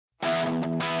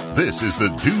This is the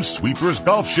Dew Sweepers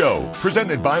Golf Show,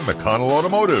 presented by McConnell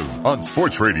Automotive on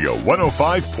Sports Radio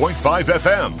 105.5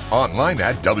 FM, online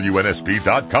at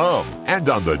WNSP.com, and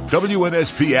on the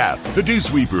WNSP app. The Dew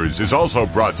Sweepers is also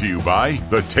brought to you by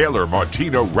the Taylor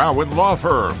Martino Rowan Law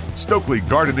Firm, Stokely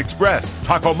Garden Express,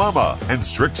 Taco Mama, and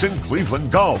Strixon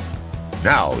Cleveland Golf.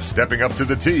 Now, stepping up to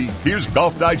the tee, here's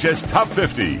Golf Digest Top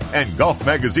 50 and Golf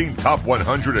Magazine Top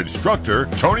 100 instructor,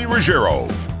 Tony Ruggiero.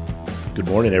 Good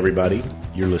morning, everybody.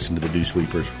 You're listening to the Dew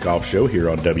Sweepers Golf Show here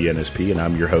on WNSP, and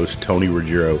I'm your host, Tony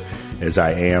Ruggiero, as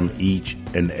I am each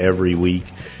and every week.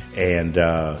 And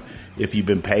if you've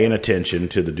been paying attention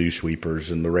to the Dew Sweepers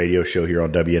and the radio show here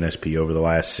on WNSP over the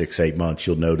last 6-8 months,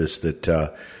 you'll notice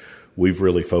that we've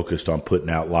really focused on putting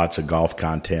out lots of golf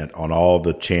content on all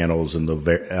the channels and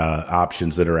the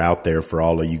options that are out there for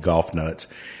all of you golf nuts.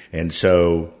 And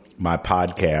so my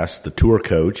podcast, The Tour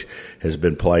Coach, has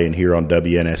been playing here on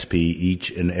WNSP each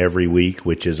and every week,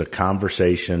 which is a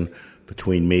conversation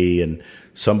between me and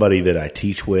somebody that I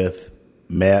teach with,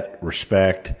 met,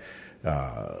 respect,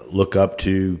 look up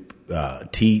to,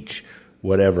 teach,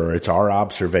 whatever. It's our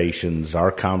observations,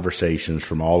 our conversations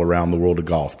from all around the world of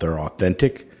golf. They're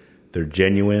authentic. They're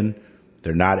genuine.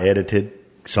 They're not edited.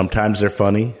 Sometimes they're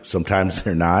funny. Sometimes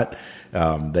they're not.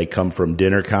 They come from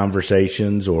dinner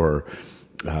conversations or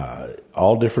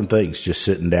all different things, just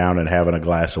sitting down and having a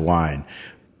glass of wine.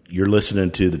 You're listening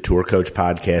to the Tour Coach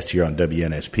podcast here on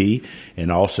WNSP.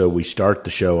 And also we start the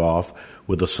show off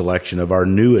with a selection of our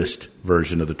newest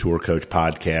version of the Tour Coach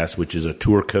podcast, which is a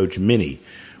Tour Coach Mini,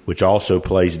 which also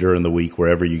plays during the week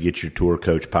wherever you get your Tour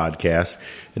Coach podcasts.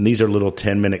 And these are little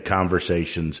 10-minute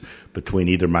conversations between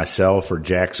either myself or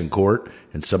Jackson Court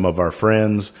and some of our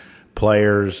friends,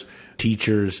 players,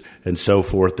 teachers, and so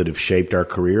forth that have shaped our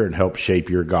career and helped shape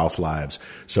your golf lives.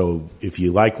 So if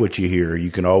you like what you hear,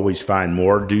 you can always find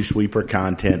more Dew Sweeper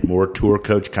content, more Tour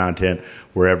Coach content,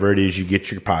 wherever it is you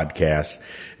get your podcasts,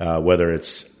 whether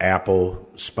it's Apple,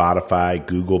 Spotify,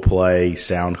 Google Play,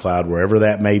 SoundCloud, wherever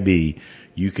that may be.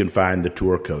 You can find the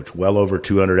Tour Coach. Well over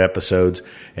 200 episodes.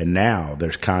 And now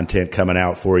there's content coming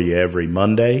out for you every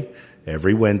Monday,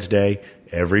 every Wednesday,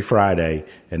 every Friday.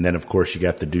 And then, of course, you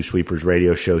got the Dew Sweepers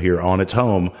radio show here on its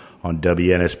home on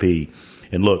WNSP.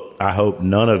 And look, I hope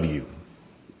none of you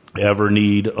ever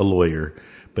need a lawyer.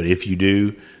 But if you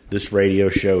do, this radio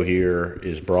show here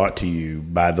is brought to you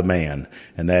by the man,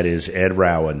 and that is Ed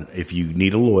Rowan. If you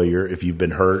need a lawyer, if you've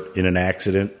been hurt in an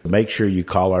accident, make sure you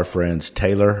call our friends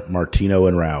Taylor, Martino,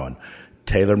 and Rowan.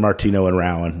 Taylor, Martino, and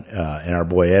Rowan, and our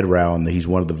boy Ed Rowan. He's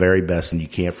one of the very best, and you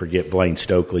can't forget Blaine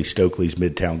Stokely, Stokely's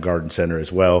Midtown Garden Center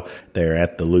as well. They're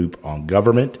at the Loop on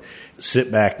Government.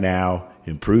 Sit back now,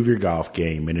 improve your golf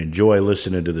game, and enjoy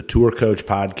listening to the Tour Coach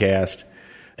podcast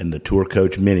and the Tour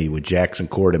Coach Mini with Jackson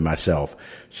Court and myself.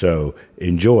 So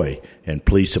enjoy, and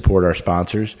please support our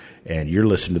sponsors. And you're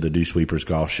listening to the Dew Sweepers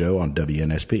Golf Show on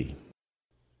WNSP.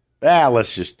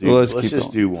 Let's just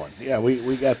do one. Yeah,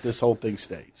 we got this whole thing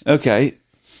staged. Okay.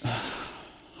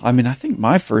 I mean, I think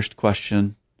my first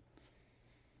question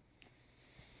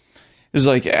is,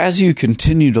 like, as you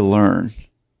continue to learn,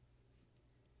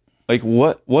 like,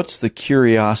 what's the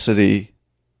curiosity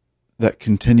that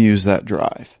continues that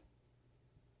drive?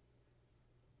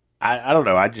 I don't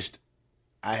know.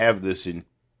 I have this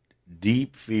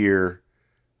deep fear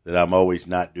that I'm always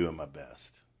not doing my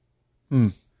best.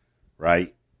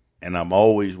 Right? And I'm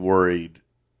always worried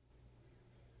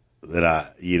that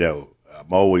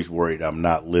I'm always worried I'm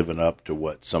not living up to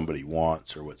what somebody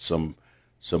wants or what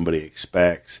somebody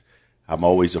expects. I'm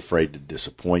always afraid to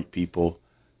disappoint people.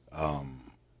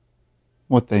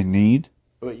 What they need?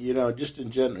 But, just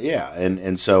in general, yeah.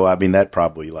 And so, I mean, that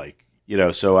probably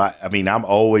so I mean, I'm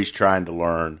always trying to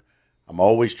learn. I'm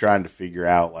always trying to figure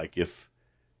out, like, if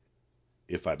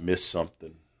I miss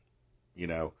something,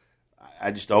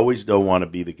 I just always don't want to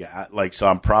be the guy. Like, so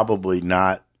I'm probably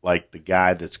not like the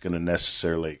guy that's going to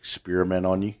necessarily experiment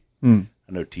on you. I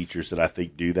know teachers that I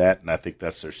think do that, and I think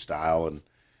that's their style,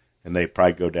 and they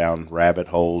probably go down rabbit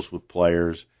holes with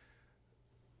players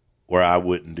where I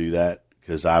wouldn't do that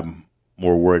because I'm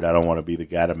more worried I don't want to be the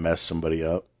guy to mess somebody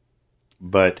up.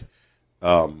 But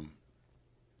I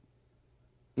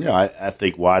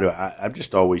think I'm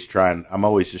just always trying. I'm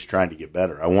always just trying to get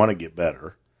better. I want to get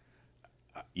better.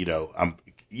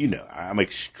 I'm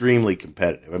extremely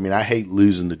competitive. I mean, I hate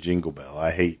losing the Jingle Bell.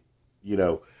 I hate,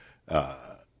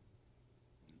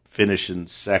 finishing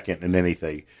second in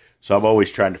anything. So I'm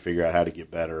always trying to figure out how to get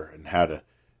better and how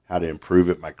to improve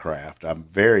at my craft. I'm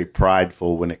very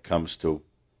prideful when it comes to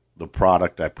the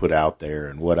product I put out there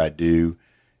and what I do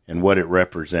and what it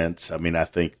represents. I mean, I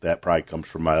think that probably comes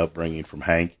from my upbringing from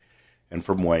Hank and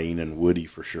from Wayne and Woody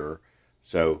for sure.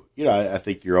 So, I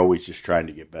think you're always just trying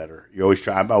to get better.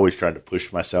 I'm always trying to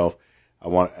push myself. I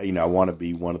want to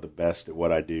be one of the best at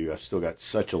what I do. I've still got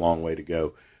such a long way to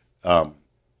go.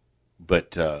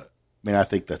 But I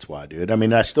think that's why I do it.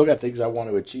 I still got things I want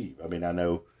to achieve. I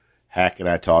know Hack and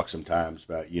I talk sometimes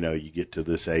about, you get to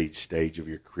this stage of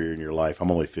your career in your life.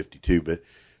 I'm only 52, but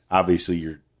obviously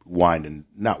you're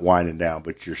not winding down,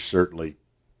 but you're certainly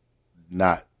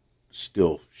not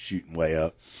still shooting way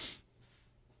up.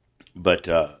 But,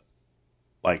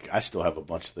 I still have a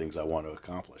bunch of things I want to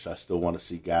accomplish. I still want to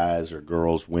see guys or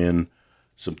girls win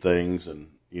some things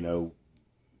and,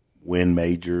 win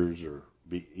majors or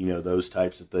be, those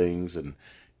types of things. And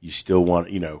you still want,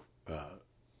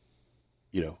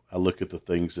 I look at the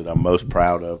things that I'm most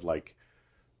proud of, like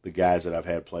the guys that I've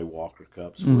had play Walker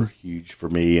Cups were huge for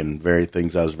me and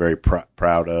things I was very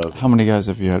proud of. How many guys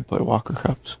have you had play Walker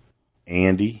Cups?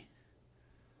 Andy,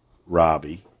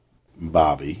 Robbie,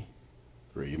 Bobby.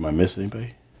 3. Am I missing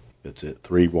anybody? That's it.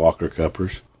 3 Walker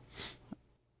Cuppers.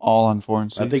 All on 4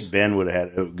 and 6. I think Ben would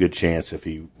have had a good chance if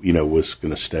he, was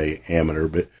going to stay amateur,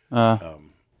 but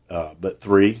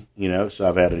 3, so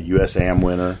I've had a U.S. Am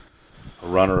winner, a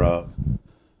runner-up.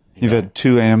 You've had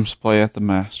 2 AMs play at the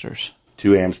Masters.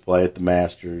 2 AMs play at the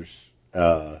Masters.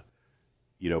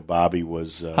 Bobby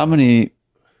was... How many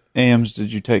AMs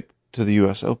did you take to the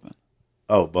U.S. Open?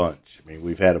 Oh, a bunch.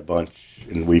 We've had a bunch,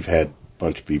 and we've had a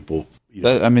bunch of people...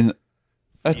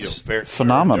 That's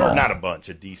phenomenal. Or not a bunch,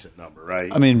 a decent number, right?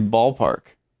 Ballpark.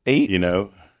 8?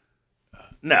 No,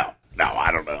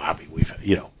 I don't know. We've,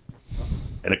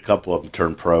 and a couple of them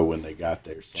turned pro when they got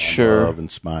there. Sure. Love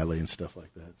and Smiley and stuff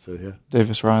like that. So, yeah.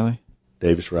 Davis Riley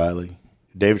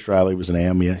was an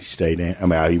AM. Yeah, he stayed in.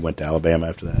 He went to Alabama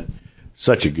after that.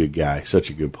 Such a good guy. Such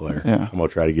a good player. Yeah. I'm going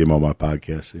to try to get him on my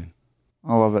podcast soon.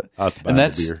 I love it. I'll have to buy him a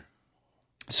beer.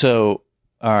 So,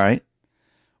 all right.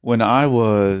 When I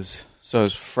was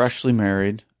freshly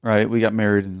married, right? We got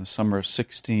married in the summer of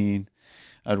 16.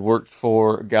 I'd worked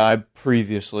for a guy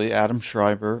previously, Adam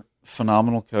Schreiber,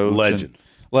 phenomenal coach.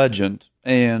 Legend.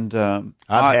 And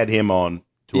I've had him on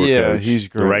tour coach, he's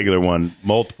great. The regular one,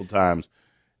 multiple times.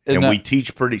 And we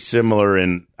teach pretty similar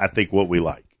in, I think, what we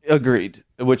like. Agreed,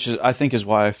 which I think is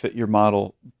why I fit your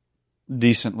model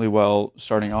decently well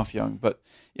starting off young. But,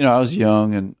 I was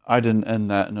young, and I didn't end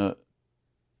that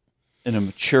in a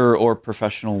mature or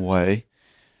professional way,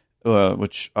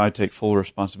 which I take full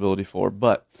responsibility for.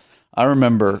 But I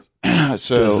remember...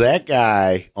 Does that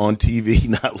guy on TV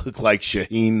not look like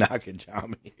Shaheen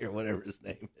Nakajami or whatever his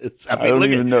name is? I don't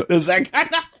even know. Does that guy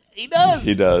not? He does.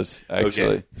 He does,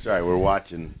 actually. Okay. Sorry, we're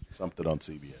watching something on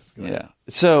CBS. Yeah.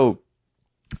 So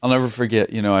I'll never forget,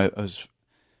 I was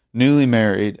newly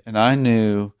married, and I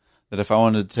knew that if I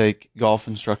wanted to take golf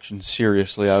instruction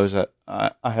seriously, I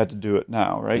had to do it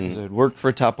now, right? Because I had worked for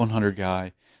a top 100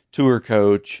 guy, tour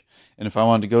coach, and if I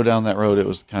wanted to go down that road, it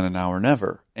was kind of now or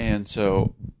never. And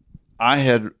so I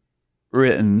had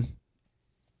written,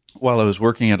 while I was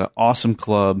working at an awesome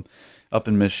club up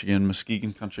in Michigan,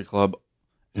 Muskegon Country Club,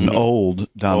 an old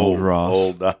Donald Ross.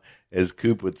 Old, as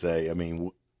Coop would say.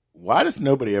 Why does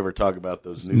nobody ever talk about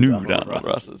those new Donald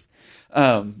Rosses?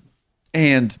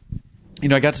 And,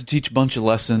 I got to teach a bunch of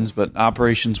lessons, but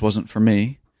operations wasn't for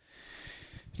me.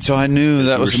 So I knew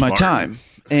that was my time.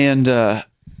 And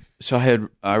so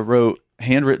I wrote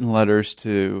handwritten letters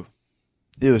to,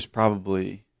 it was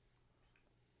probably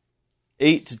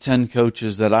 8 to 10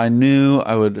 coaches that I knew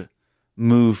I would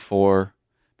move for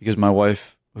because my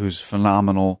wife, who's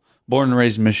phenomenal, born and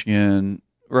raised in Michigan,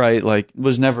 right,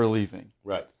 was never leaving.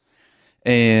 Right.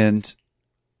 And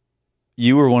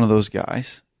you were one of those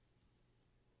guys.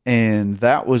 And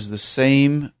that was the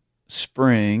same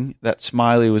spring that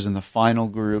Smiley was in the final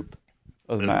group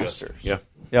of the Masters. Yeah.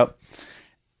 Yep.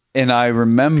 And I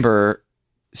remember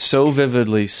so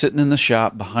vividly sitting in the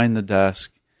shop behind the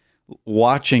desk,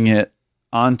 watching it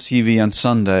on TV on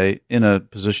Sunday in a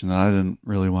position that I didn't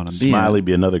really want to be in. Smiley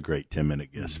be another great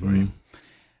 10-minute guest for you.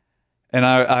 And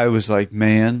I was like,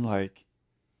 man,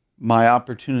 my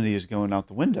opportunity is going out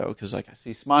the window because I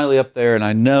see Smiley up there and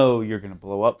I know you're going to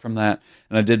blow up from that.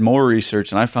 And I did more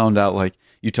research and I found out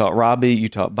you taught Robbie, you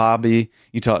taught Bobby,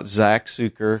 you taught Zach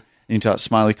Suker, and you taught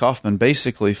Smiley Kaufman,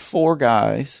 basically 4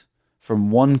 guys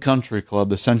from one country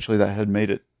club essentially that had made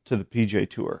it to the PGA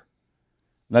Tour.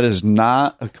 That is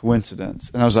not a coincidence.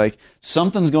 And I was like,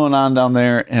 something's going on down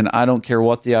there and I don't care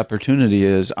what the opportunity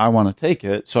is. I want to take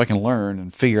it so I can learn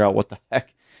and figure out what the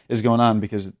heck is going on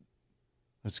because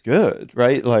it's good,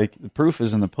 right? The proof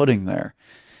is in the pudding there.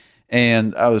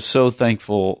 And I was so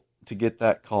thankful to get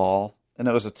that call. And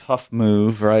it was a tough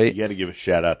move, right? You got to give a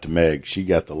shout out to Meg. She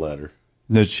got the letter.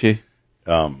 Did she?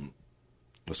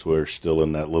 So we're still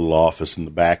in that little office in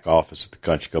the back office at the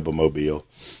Country Club of Mobile.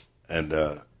 And,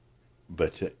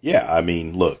 yeah, I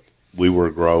mean, look, we were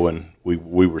growing. We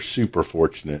were super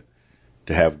fortunate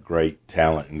to have great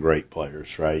talent and great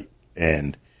players, right?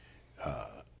 And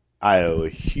I owe a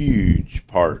huge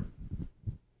part,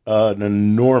 an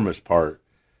enormous part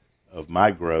of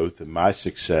my growth and my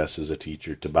success as a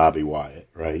teacher to Bobby Wyatt,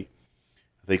 right?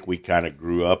 I think we kind of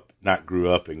not grew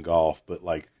up in golf, but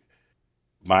like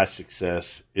my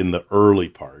success in the early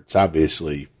parts,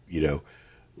 obviously,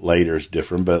 later is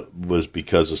different, but was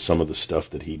because of some of the stuff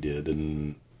that he did.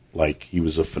 And like, he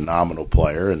was a phenomenal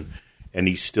player and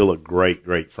he's still a great,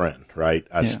 great friend, right?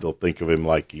 I still think of him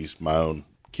like he's my own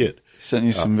kid. Sent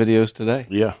you some videos today.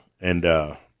 Yeah. And,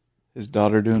 his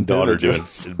daughter doing, by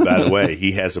the way,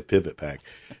 he has a pivot pack.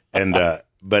 And,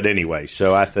 but anyway,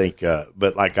 so I think,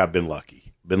 but like I've been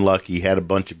lucky, had a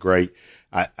bunch of great,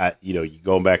 you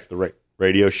going back to the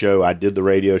radio show, I did the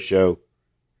radio show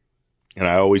and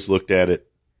I always looked at it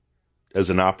as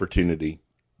an opportunity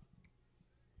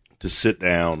to sit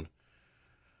down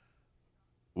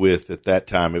with, at that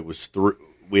time, it was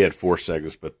we had 4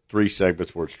 segments, but 3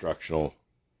 segments were instructional,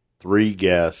 3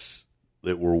 guests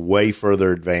that were way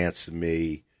further advanced than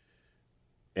me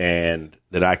and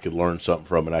that I could learn something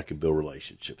from and I could build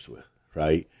relationships with,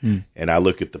 right? And I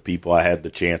look at the people I had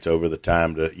the chance over the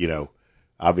time to,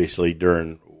 obviously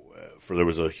there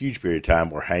was a huge period of time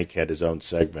where Hank had his own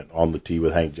segment on the tee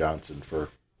with Hank Johnson for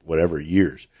whatever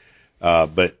years.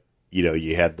 But,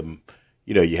 you had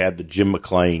the Jim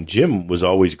McClain. Jim was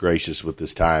always gracious with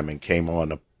his time and came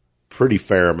on a pretty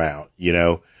fair amount,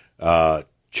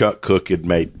 Chuck Cook had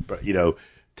made,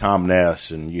 Tom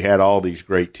Ness, and you had all these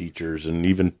great teachers, and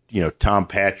even, Tom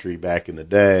Patry back in the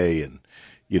day. And,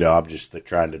 I'm just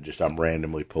I'm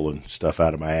randomly pulling stuff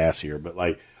out of my ass here, but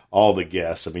like all the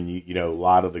guests, I mean, a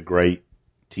lot of the great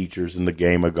teachers in the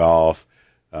game of golf,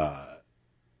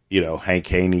 Hank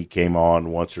Haney came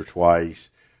on once or twice.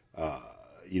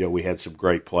 We had some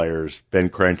great players. Ben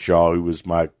Crenshaw, who was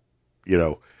my,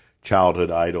 childhood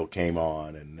idol, came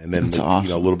on, and then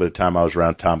awesome. A little bit of time I was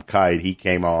around Tom Kite, he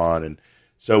came on, and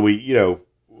so we,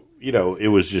 it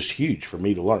was just huge for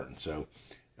me to learn. So,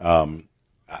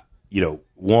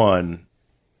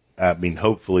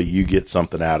 hopefully you get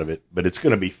something out of it, but it's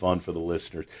going to be fun for the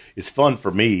listeners. It's fun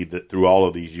for me that through all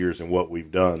of these years and what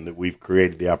we've done, that we've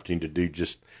created the opportunity to do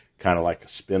just kind of like a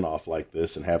spinoff like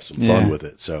this and have some fun with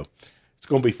it. So it's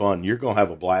going to be fun. You're going to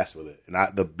have a blast with it. And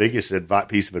the biggest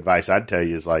piece of advice I'd tell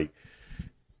you is like,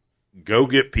 go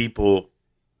get people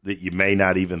that you may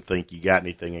not even think you got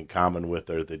anything in common with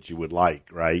or that you would like,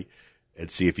 right? And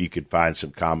see if you could find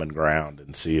some common ground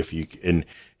and see if you can,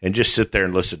 and just sit there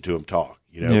and listen to them talk,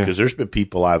 because there's been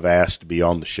people I've asked to be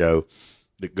on the show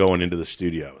that going into the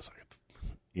studio, I was like,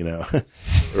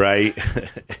 right?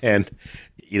 And,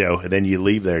 and then you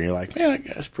leave there and you're like, man, that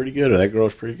guy's pretty good or that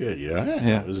girl's pretty good.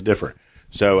 It was different.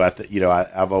 So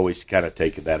I've always kind of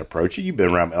taken that approach. You've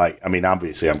been around,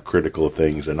 obviously I'm critical of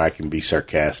things and I can be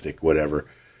sarcastic, whatever.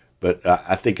 But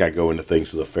I think I go into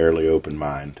things with a fairly open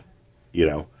mind,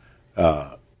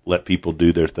 let people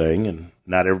do their thing, and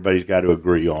not everybody's got to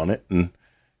agree on it. And,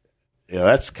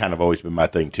 that's kind of always been my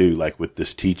thing too, like with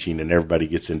this teaching and everybody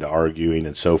gets into arguing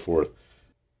and so forth.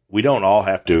 We don't all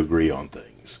have to agree on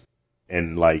things.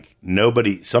 And like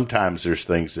sometimes there's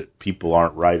things that people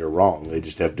aren't right or wrong. They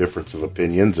just have difference of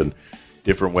opinions and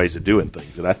different ways of doing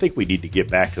things. And I think we need to get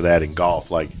back to that in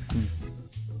golf. Like,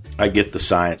 I get the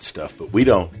science stuff, but we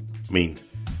don't,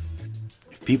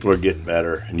 if people are getting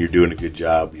better and you're doing a good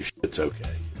job, your shit's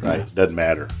okay, right? It doesn't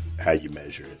matter how you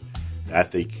measure it. And I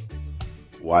think,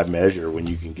 why measure when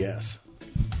you can guess?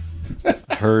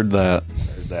 Heard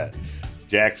that.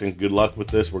 Jackson, good luck with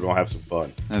this. We're going to have some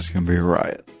fun. That's going to be a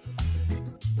riot.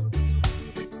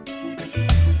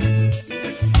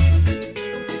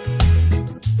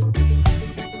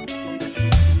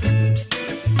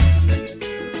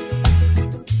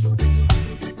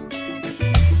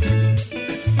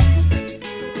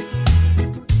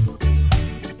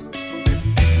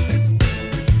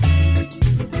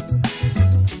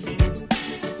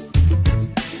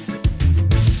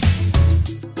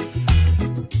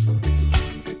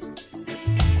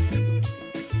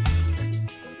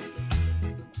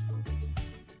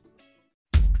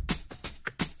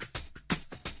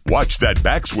 Watch that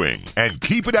backswing and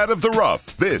keep it out of the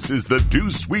rough. This is the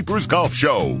Dew Sweepers Golf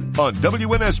Show on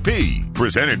WNSP,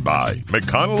 presented by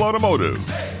McConnell Automotive.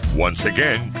 Once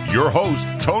again, your host,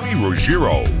 Tony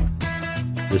Ruggiero.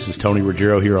 This is Tony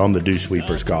Ruggiero here on the Dew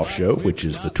Sweepers Golf Show, which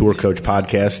is the Tour Coach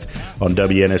podcast on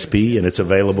WNSP, and it's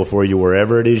available for you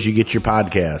wherever it is you get your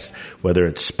podcast, whether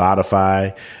it's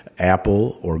Spotify,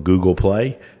 Apple or Google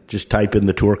Play, just type in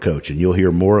the Tour Coach and you'll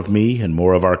hear more of me and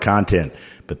more of our content.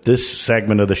 But this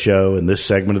segment of the show and this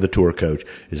segment of the Tour Coach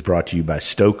is brought to you by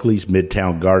Stokely's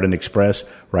Midtown Garden Express,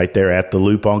 right there at the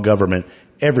Loop on Government.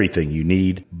 Everything you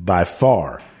need by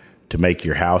far to make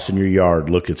your house and your yard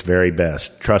look its very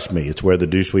best. Trust me, it's where the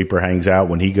Dew Sweeper hangs out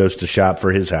when he goes to shop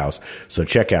for his house. So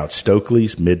check out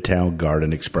Stokely's Midtown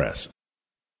Garden Express.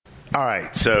 All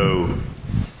right, so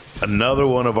another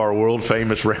one of our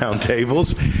world-famous round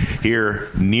tables here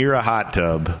near a hot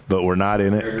tub, but we're not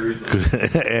in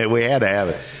it. We had to have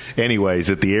it. Anyways,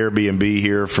 at the Airbnb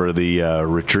here for the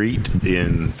retreat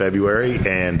in February,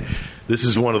 and this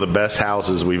is one of the best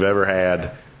houses we've ever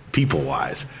had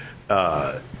people-wise.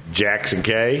 Jackson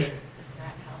K,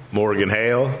 Morgan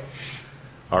Hale,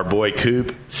 our boy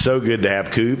Coop. So good to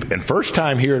have Coop. And first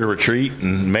time here at a retreat,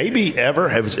 and maybe ever.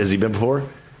 Has he been before?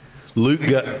 Luke,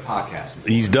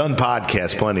 he's done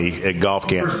podcasts plenty at golf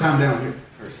camp. First time down here.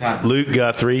 Luke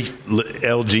Guthrie,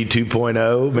 LG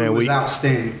 2.0. Man, it was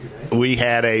outstanding today. We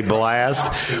had a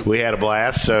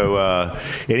blast. So,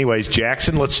 anyways,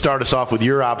 Jackson, let's start us off with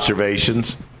your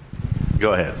observations.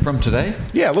 Go ahead. From today?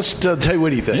 Yeah, let's tell you what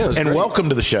do you think. Yeah, and great. Welcome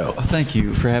to the show. Thank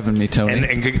you for having me, Tony.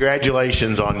 And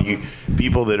congratulations on you.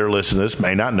 People that are listening to this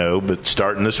may not know, but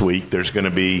starting this week, there's going to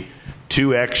be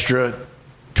 2 extra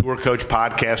Tour Coach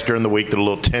podcasts during the week. They're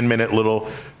little 10-minute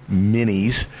little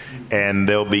minis, and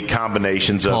there'll be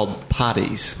combinations called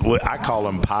potties. Well, I call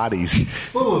them potties.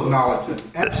 Full of knowledge.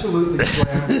 Absolutely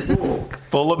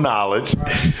full of knowledge.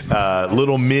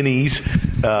 Little minis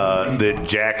that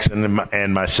Jackson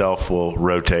and myself will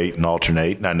rotate and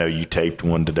alternate. And I know you taped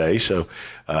one today. So,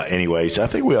 anyways, I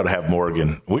think we ought to have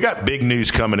Morgan. We got big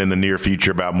news coming in the near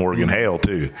future about Morgan Hale,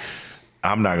 too.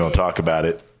 I'm not going to talk about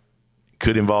it.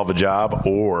 Could involve a job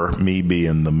or me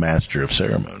being the master of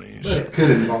ceremonies. But it could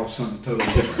involve something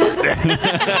totally different.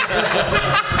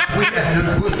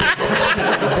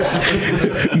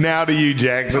 Now to you,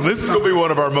 Jackson. This is going to be one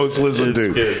of our most listened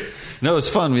to. Good. No, it's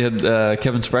fun. We had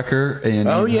Kevin Sprecher and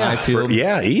Ian Highfield.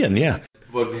 Ian, yeah.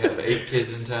 What did we have, 8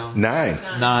 kids in town?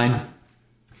 9.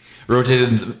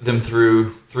 Rotated them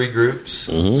through 3 groups.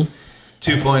 Mm-hmm.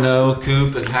 2.0,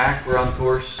 Coop and Hack were on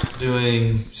course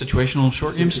doing situational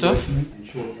short game stuff.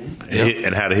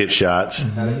 And how to hit shots.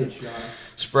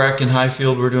 Spreck and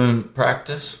Highfield were doing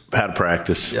practice. How to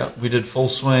practice. Yeah, we did full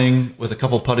swing with a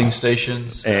couple putting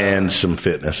stations. And some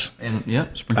fitness. And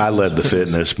I led the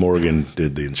fitness. Morgan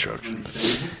did the instruction.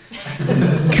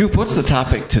 Coop, what's the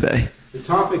topic today? The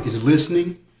topic is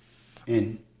listening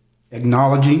and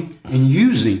acknowledging and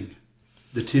using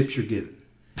the tips you're given.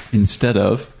 Instead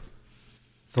of?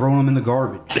 Throwing them in the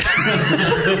garbage.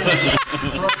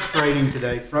 Frustrating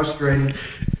today. Frustrating.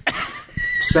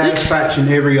 Satisfaction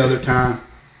every other time.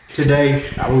 Today,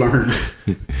 I learned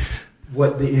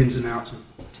what the ins and outs of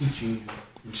teaching and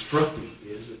instructing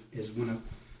is when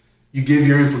you give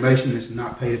your information that's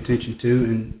not paid attention to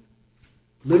and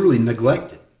literally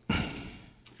neglected.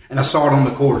 And I saw it on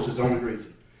the course. It's the only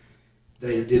reason.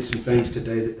 They did some things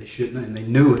today that they shouldn't have, and they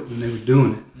knew it when they were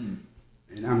doing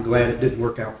it. And I'm glad it didn't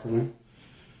work out for them.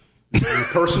 On a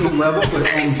personal level, but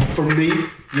for me,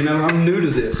 I'm new to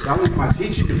this. I want my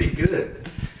teaching to be good.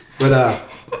 But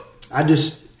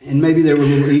and maybe they were a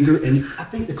little eager, and I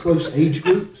think the close age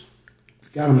groups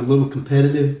got them a little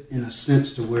competitive in a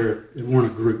sense to where they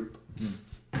weren't a group,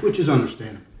 which is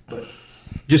understandable. But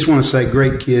just want to say,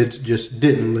 great kids just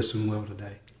didn't listen well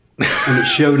today. And it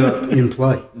showed up in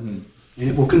play. And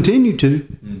it will continue to.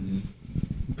 Mm-hmm.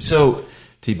 So,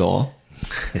 T-ball.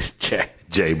 It's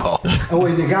J-ball. Oh,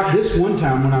 and they got this one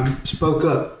time when I spoke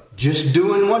up, just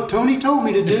doing what Tony told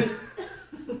me to do.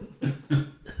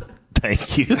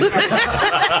 Thank you. That's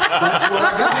what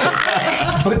I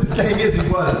got. But the thing is, he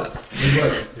wasn't.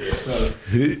 So.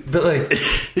 But,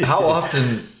 how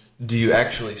often do you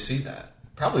actually see that?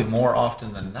 Probably more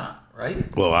often than not,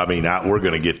 right? Well, we're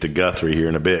going to get to Guthrie here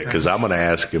in a bit because I'm going to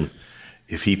ask him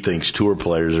if he thinks tour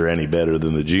players are any better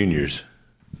than the juniors.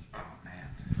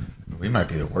 We might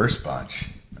be the worst bunch.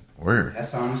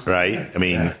 That's honest. Right?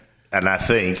 And I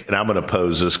think, and I'm going to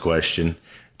pose this question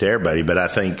to everybody, but I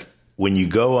think when you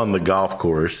go on the golf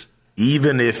course,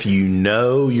 even if you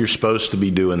know you're supposed to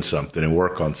be doing something and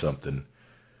work on something,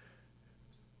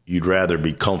 you'd rather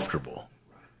be comfortable.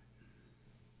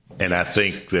 And I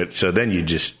think that, so then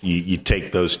you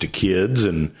take those to kids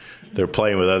and they're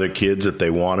playing with other kids that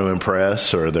they want to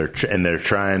impress, or they're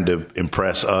trying to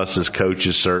impress us as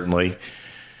coaches, certainly.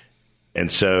 And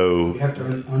so, you have to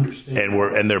understand.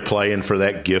 And they're playing for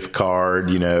that gift card,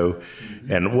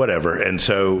 and whatever. And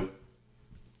so,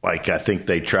 I think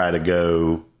they try to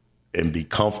go and be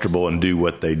comfortable and do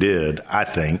what they did, I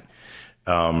think.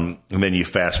 And then you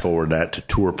fast forward that to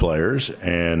tour players.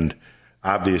 And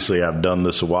obviously I've done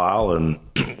this a while and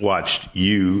watched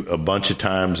you a bunch of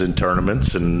times in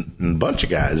tournaments and a bunch of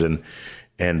guys. And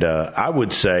I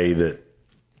would say that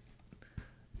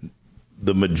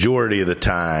the majority of the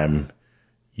time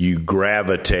you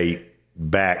gravitate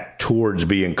back towards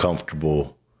being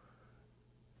comfortable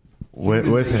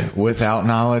without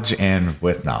knowledge and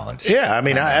with knowledge. Yeah, I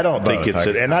mean, I don't think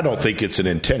I don't think it's an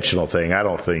intentional thing. I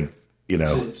don't think,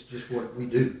 it's just what we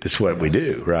do. It's what we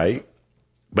do, right?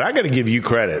 But I got to give you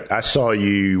credit. I saw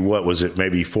you, what was it,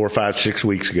 maybe 4, 5, 6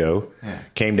 weeks ago. Yeah.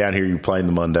 Came down here, you were playing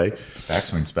the Monday.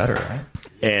 Backswing's better, right?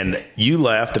 And you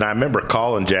left, and I remember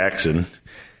calling Jackson,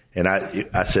 and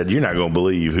I said, you're not going to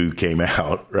believe who came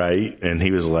out, right? And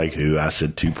he was like, who? I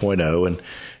said, 2.0.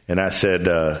 And I said,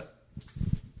 I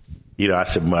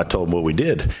told him what we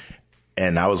did.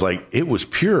 And I was like, it was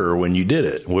pure when you did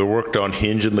it. We worked on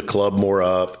hinging the club more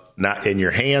up, and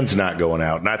your hands not going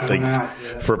out. And I think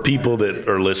for people that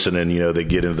are listening, that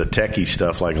get into the techie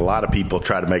stuff, like a lot of people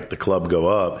try to make the club go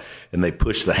up and they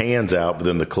push the hands out, but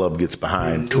then the club gets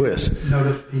behind, twists.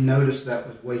 He noticed that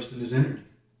was wasting his energy,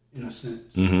 in a sense,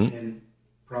 and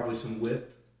probably some width.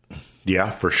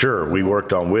 Yeah, for sure. We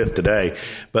worked on width today.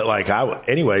 But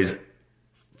anyways,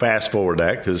 fast forward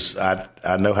that because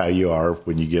I know how you are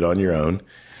when you get on your own.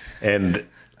 And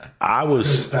I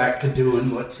was back to doing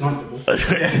what's comfortable.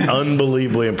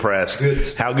 Unbelievably impressed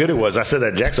how good it was. I said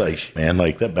that Jack's like, man,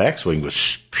 that backswing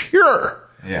was pure.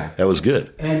 Yeah, that was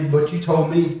good. But you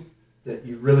told me that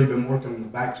you've really been working on the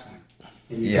backswing,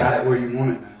 and you got it where you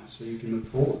want it now, so you can move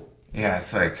forward. Yeah,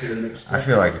 it's like I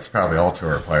feel like it's probably all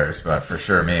tour players, but for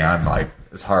sure me, I'm like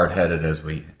as hard headed as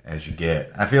you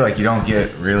get. I feel like you don't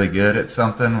get really good at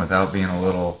something without being a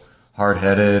little hard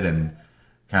headed and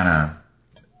kind of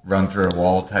run through a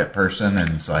wall type person. And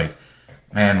it's like,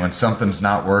 man, when something's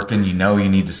not working, you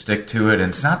need to stick to it. And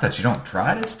it's not that you don't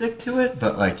try to stick to it,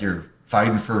 but you're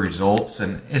fighting for results.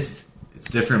 And it's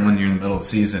different when you're in the middle of the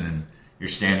season and you're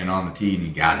standing on the tee and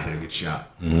you got to hit a good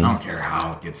shot. Mm-hmm. I don't care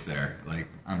how it gets there.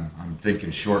 I'm thinking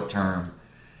short term.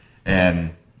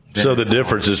 And so the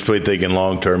difference is between thinking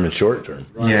long term and short term.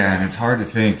 Right? Yeah, and it's hard to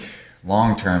think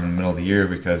long term in the middle of the year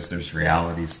because there's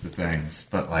realities to things.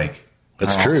 But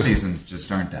that's true. Seasons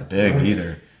just aren't that big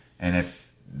either. And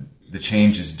if the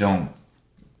changes don't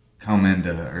come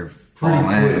into or fall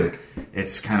in,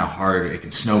 it's kind of hard. It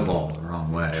can snowball the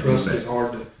wrong way. Trust is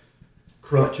hard to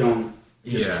crutch on.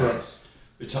 Trust.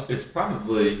 It's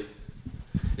probably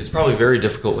very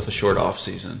difficult with a short off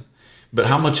season. But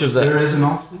how much of that there is an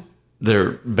off season?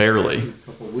 There barely. A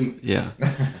couple of weeks. Yeah.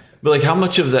 But how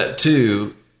much of that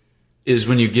too is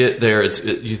when you get there,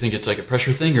 you think it's like a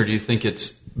pressure thing, or do you think it's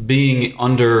being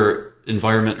under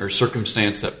environment or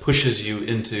circumstance that pushes you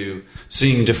into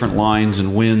seeing different lines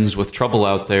and winds with trouble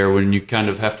out there when you kind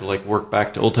of have to work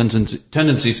back to old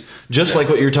tendencies, just like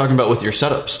what you're talking about with your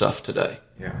setup stuff today?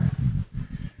 Yeah.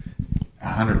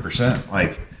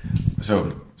 100%.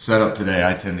 So setup today,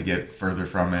 I tend to get further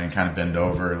from it and kind of bend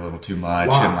over a little too much.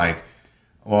 Wow.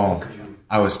 And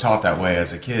I was taught that way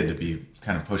as a kid to be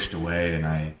kind of pushed away,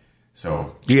 and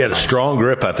so you had a strong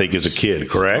grip, I think, as a kid,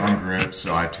 correct? Strong grip,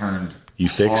 so I turned. You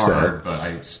fixed hard, that, but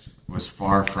I was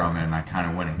far from it, and I kind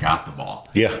of went and got the ball.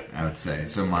 Yeah, I would say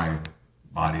so. My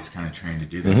body's kind of trained to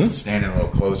do that. Mm-hmm. So standing a little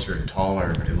closer and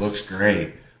taller, but it looks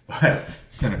great. But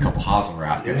send a couple hosel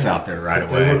rockets out there right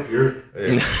away.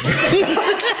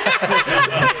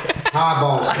 High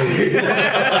balls.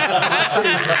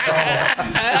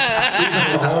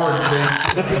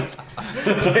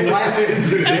 They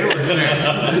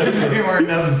weren't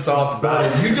nothing soft about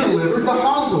it. You delivered the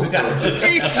hosel.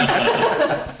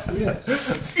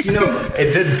 Yes.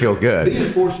 It didn't feel good. Being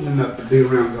fortunate enough to be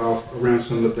around golf, around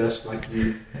some of the best like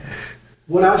you,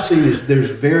 what I've seen is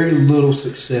there's very little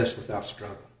success without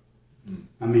struggle.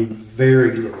 I mean,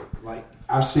 very little.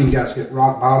 I've seen guys hit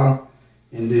rock bottom,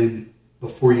 and then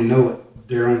before you know it,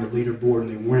 they're on the leaderboard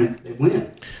and they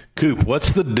win. Coop,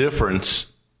 what's the difference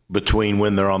between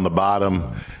when they're on the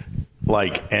bottom,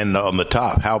 and on the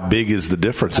top? How big is the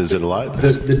difference? Is it a lot?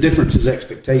 The difference is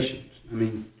expectations. I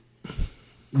mean,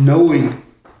 knowing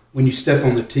when you step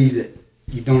on the tee that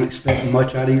you don't expect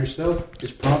much out of yourself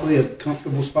is probably a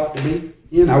comfortable spot to be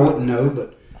in. I wouldn't know,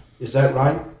 but is that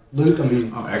right, Luke? I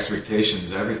mean,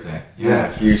 expectations, everything. Yeah.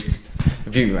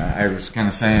 If you, I was kind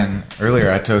of saying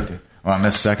earlier, I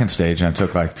missed second stage, and I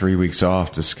took 3 weeks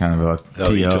off, just kind of a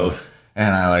TO.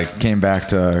 And I came back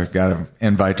got an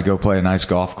invite to go play a nice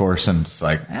golf course, and it's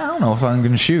I don't know if I'm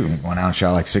going to shoot. Went out and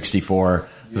shot 64,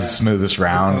 the smoothest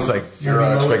round. It's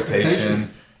zero expectation.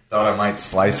 Thought I might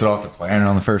slice it off the planter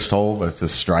on the first hole, but it's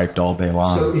just striped all day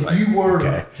long. So if you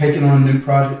were taking on a new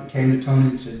project and came to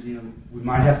Tony and said, we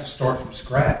might have to start from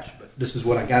scratch, but this is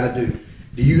what I got to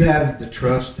do you have the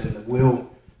trust and the will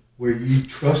where you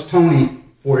trust Tony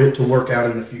for it to work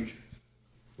out in the future?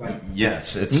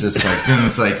 Yes, it's just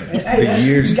the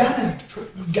years. You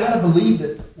gotta believe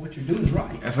that what you're doing is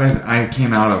right. If I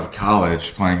came out of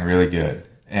college playing really good,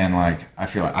 and I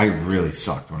feel like I really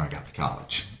sucked when I got to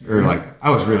college, or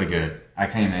I was really good. I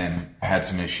came in, had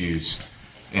some issues,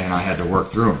 and I had to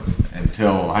work through them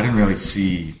until I didn't really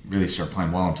start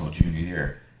playing well until junior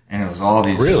year, and it was all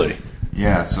these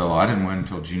Yeah, so I didn't win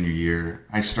until junior year.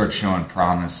 I started showing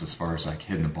promise as far as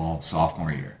hitting the ball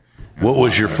sophomore year. What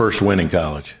was your first win in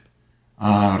college? It would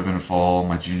have been a fall.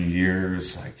 My junior year, it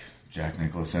was Jack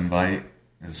Nicklaus invite.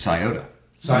 It was Scioto.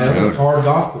 Hard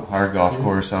golf course. Hard golf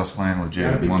course. I was playing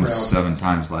legit. Won 7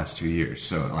 times the last 2 years.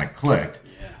 So it clicked.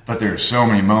 Yeah. But there were so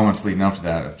many moments leading up to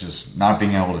that of just not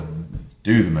being able to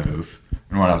do the move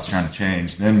and what I was trying to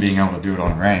change, then being able to do it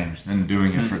on range, then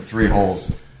doing it for 3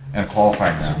 holes in a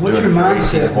qualifying round. So what's your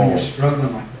mindset when you're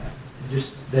struggling like that?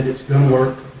 Just that it's going to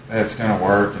work? It's going to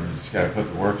work, and you just got to put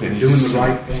the work in. Doing the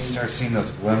right thing. You start seeing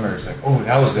those glimmers, that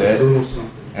was it.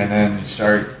 And then you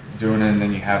start doing it, and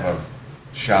then you have a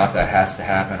shot that has to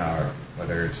happen, or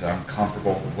whether it's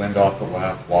uncomfortable, wind off the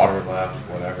left, water left,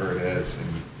 whatever it is, and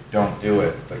you don't do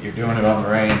it, but you're doing it on the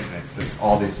range, and it's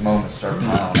all these moments start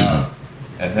piling up,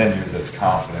 and then you're this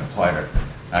confident player.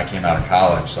 And I came out of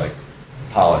college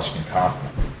polished and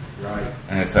confident. Right.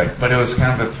 And it's but it was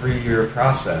kind of a 3-year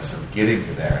process of getting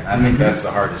to there. And I think that's the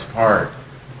hardest part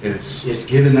is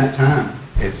given that time.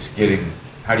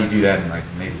 How do you do that in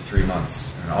maybe 3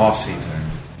 months in an off season?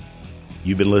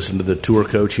 You've been listening to the Tour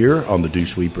Coach here on the Dew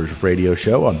Sweepers radio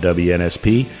show on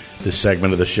WNSP. This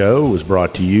segment of the show was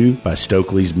brought to you by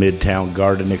Stokely's Midtown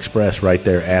Garden Express right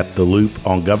there at the Loop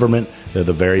on Government. They're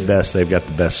the very best. They've got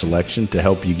the best selection to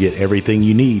help you get everything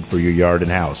you need for your yard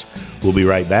and house. We'll be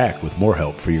right back with more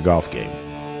help for your golf game.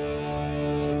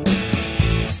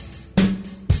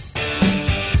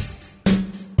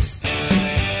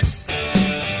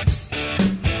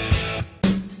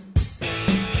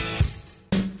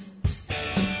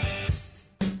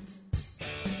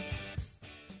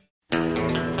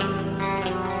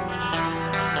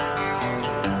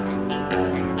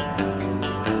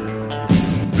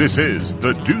 This is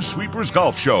the Dew Sweepers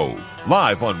Golf Show,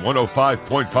 live on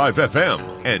 105.5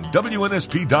 FM and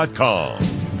WNSP.com.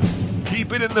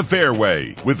 Keep it in the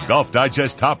fairway with Golf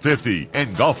Digest Top 50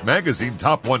 and Golf Magazine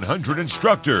Top 100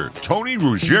 instructor, Tony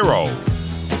Ruggiero.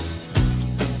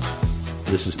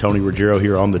 This is Tony Ruggiero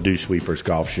here on the Dew Sweepers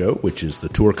Golf Show, which is the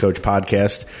Tour Coach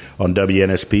podcast on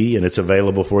WNSP, and it's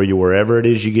available for you wherever it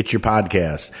is you get your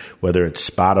podcast, whether it's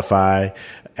Spotify,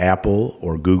 Apple,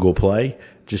 or Google Play.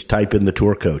 Just type in the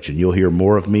Tour Coach, and you'll hear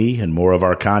more of me and more of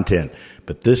our content.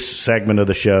 But this segment of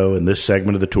the show and this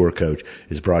segment of the Tour Coach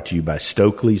is brought to you by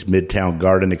Stokely's Midtown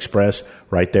Garden Express,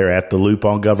 right there at the Loop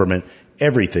on Government.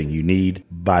 Everything you need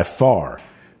by far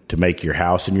to make your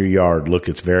house and your yard look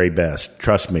its very best.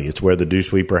 Trust me, it's where the Dew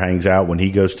Sweeper hangs out when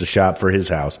he goes to shop for his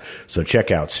house. So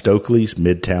check out Stokely's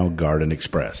Midtown Garden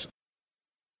Express.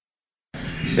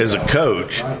 As a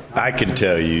coach, I can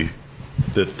tell you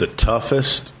that the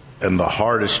toughest and the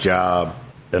hardest job,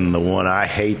 and the one I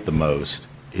hate the most,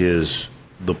 is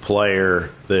the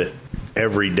player that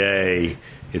every day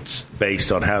it's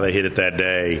based on how they hit it that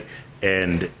day,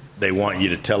 and they want you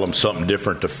to tell them something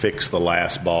different to fix the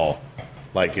last ball.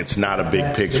 Like it's not a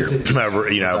big picture. I've worked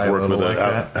with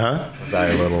Was I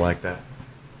a little like that?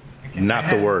 Not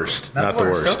the worst. Not the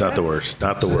worst. Not the worst.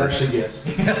 Not the worst.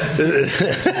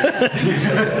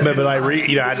 But I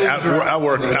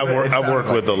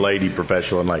work with a lady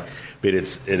professional, and but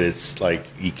it's like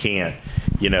you can't,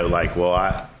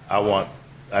 I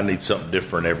need something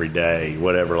different every day,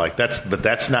 whatever. But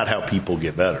that's not how people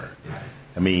get better.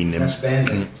 I mean, that's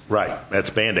Band-Aids. Right.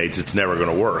 That's Band-Aids. It's never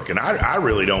going to work. And I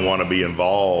really don't want to be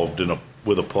involved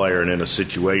with a player and in a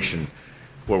situation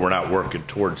where we're not working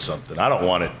towards something. I don't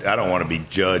want to be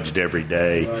judged every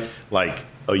day. Right.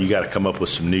 You got to come up with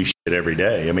some new shit every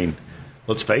day. I mean,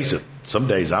 let's face it. Some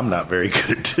days I'm not very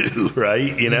good too,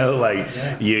 right? You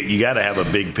got to have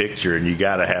a big picture, and you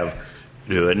got to have,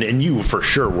 and you for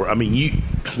sure were. I mean,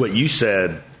 what you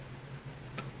said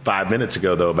 5 minutes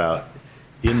ago though about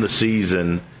in the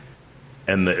season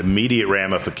and the immediate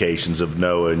ramifications of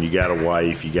knowing you got a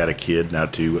wife, you got a kid now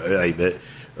too,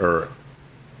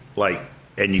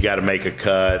 and you got to make a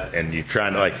cut, and you're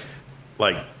trying to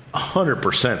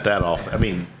 100% that off. I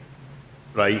mean,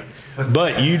 right?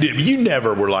 But you didn't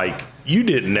ever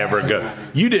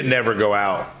go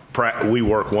out we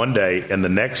work one day, and the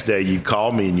next day you'd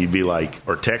call me and you'd be like,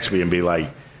 or text me and be like,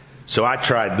 so I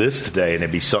tried this today, and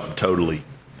it'd be something totally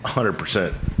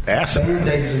 100% acid.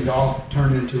 Band-Aids in golf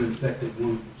turn into infected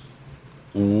wounds.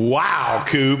 Wow,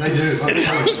 Coop. They do.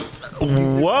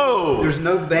 Whoa. There's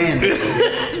no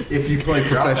Band-Aid if you play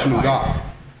professional golf.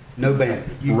 No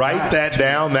Band-Aid. Write that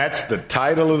down. That's the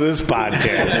title of this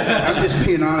podcast. I'm just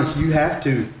being honest. You have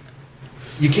to.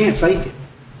 You can't fake it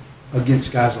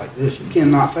against guys like this. You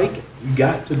cannot fake it. You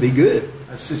got to be good.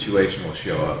 A situation will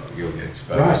show up. You'll get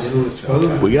exposed. Right, it'll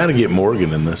expose. We got to get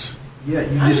Morgan in this. Yeah,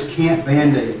 you just can't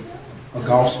Band-Aid a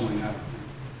golf swing, I don't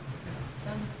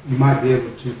think. You might be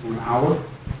able to for an hour,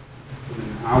 but in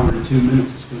an hour and 2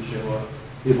 minutes it's going to show up.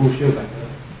 It will show back up.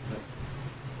 But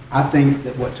I think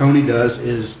that what Tony does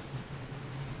is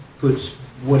puts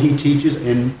what he teaches,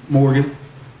 and Morgan,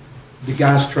 the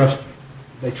guys trust you.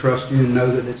 They trust you and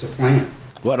know that it's a plan.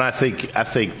 Well, and I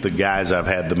think the guys I've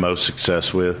had the most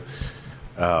success with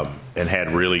and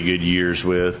had really good years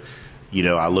with, you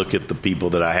know, I look at the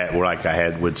people that I had,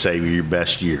 would say were your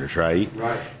best years, right?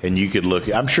 Right. And you could look,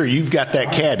 I'm sure you've got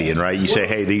that caddying, right? You say,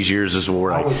 hey, these years is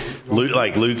where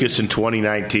like Lucas in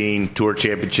 2019 Tour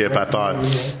Championship, I thought,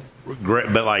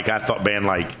 great, but like I thought, man,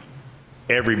 like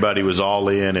everybody was all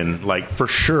in, and like for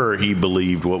sure he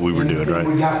believed what we were doing, right?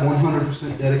 We got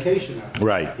 100% dedication out of it.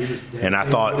 Right. And I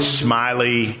thought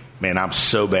Smiley, man, I'm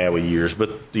so bad with years,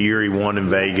 but the year he won in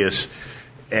Vegas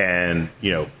and,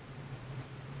 you know,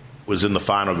 was in the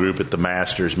final group at the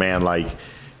Masters, man, like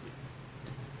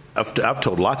I've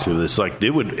told lots of people this, like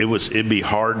it'd be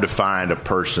hard to find a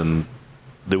person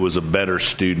that was a better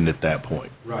student at that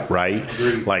point. Right?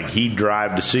 Agreed. Like he'd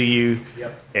drive to see you,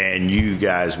 and you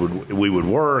guys we would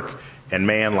work, and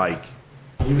man, like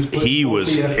he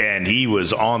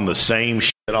was on the same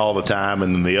shit all the time.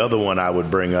 And then the other one I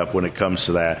would bring up when it comes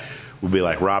to that would be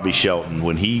like Robbie Shelton.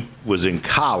 When he was in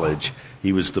college,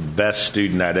 he was the best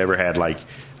student I'd ever had. Like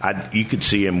you could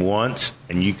see him once,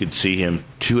 and you could see him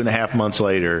 2.5 months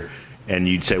later, and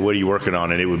you'd say, what are you working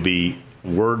on? And it would be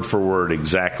word for word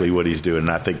exactly what he's doing. And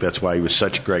I think that's why he was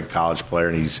such a great college player,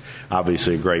 and he's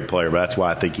obviously a great player, but that's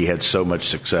why I think he had so much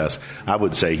success. I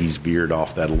would say he's veered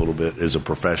off that a little bit as a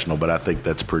professional, but I think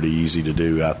that's pretty easy to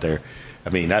do out there. I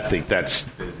mean, I think that's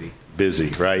busy,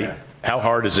 right? Yeah. How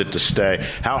hard is it to stay?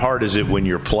 How hard is it when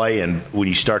you're playing, when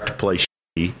you start to play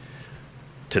shitty,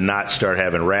 to not start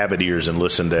having rabbit ears and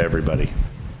listen to everybody?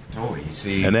 Totally. You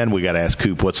see, and then we got to ask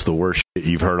Coop, what's the worst shit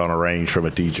you've heard on a range from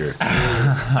a teacher?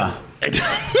 You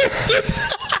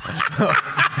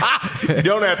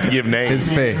don't have to give names.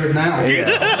 His face. Now. Yeah.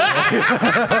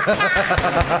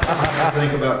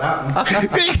 Think about that one.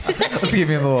 Let's give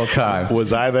him a little time.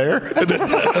 Was I there?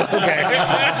 Okay.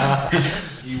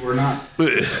 You were not.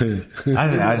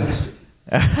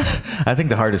 I think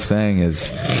the hardest thing is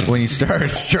when you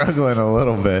start struggling a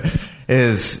little bit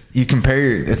is you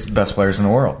compare it's the best players in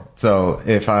the world. So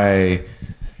if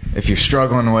you're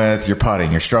struggling with your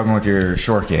putting, you're struggling with your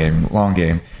short game, long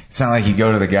game, it's not like you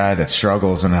go to the guy that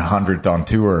struggles in 100th on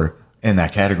tour in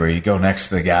that category. You go next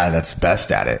to the guy that's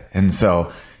best at it. And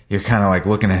so you're kind of like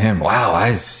looking at him, wow,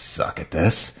 I suck at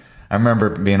this. I remember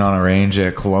being on a range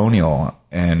at Colonial,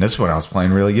 and this one I was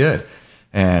playing really good.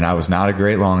 And I was not a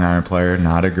great long iron player,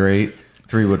 not a great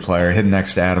 3-wood player, hitting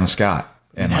next to Adam Scott.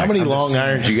 And how many long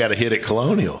irons you got to hit at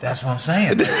Colonial? That's what I'm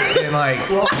saying. And like,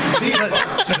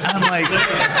 I'm like,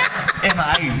 and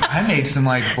I made some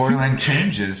like borderline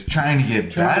changes trying to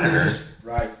get better,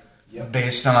 right? Yep.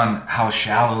 Based on how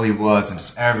shallow he was, and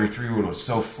just every 3-wood was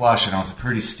so flush, and I was a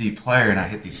pretty steep player, and I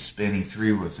hit these spinny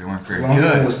 3-woods. They weren't very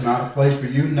good. It was not a place for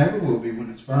you. Never will be when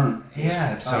it's firm.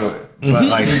 Yeah. So, but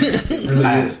like, it really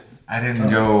is. I didn't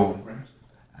go.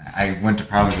 I went to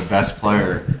probably the best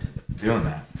player doing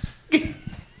that.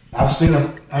 I've seen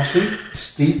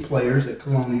steep players at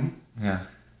Colonial. Yeah.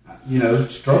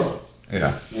 Struggle.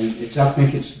 Yeah. And I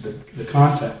think it's the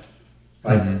contact.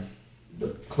 Like the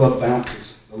club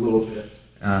bounces a little bit.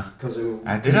 Because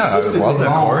I did. I love that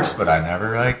course, but I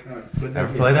never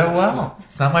never played that well.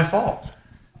 It's not my fault.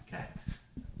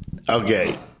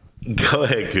 Okay. Go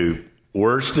ahead, Coop.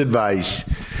 Worst advice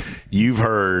you've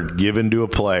heard given to a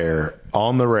player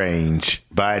on the range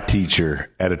by a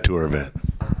teacher at a tour event?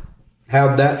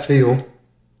 How'd that feel?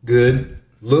 Good.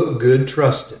 Look good.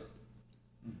 Trust it.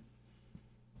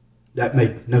 That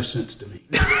made no sense to me.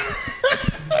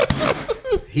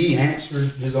 He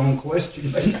answered his own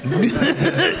question, basically.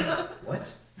 What?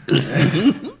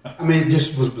 I mean, it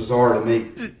just was bizarre to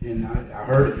me. And I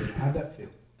heard it. And how'd that feel?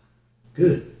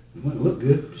 Good. It wouldn't look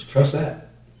good. Just trust that.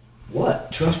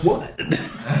 What? Trust what?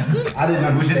 I didn't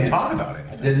understand. We didn't talk about it.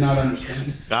 I did not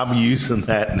understand. I'm using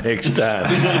that next time.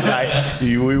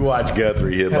 We watched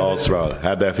Guthrie hit balls strong.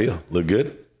 How'd that feel? Look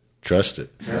good? Trust it.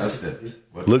 Trust it.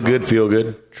 Look good, feel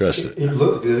good, trust it. It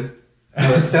looked good.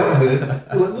 No, it felt good.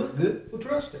 Well, it looked good. Well,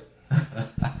 trust it.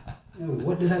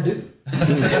 What did I do?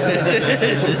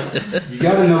 You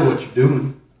got to know what you're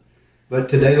doing. But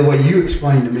today, the way you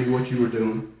explained to me what you were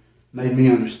doing made me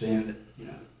understand that,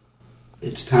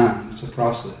 it's time. It's a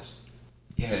process.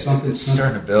 Yeah, it's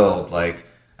starting to build. Like,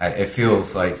 it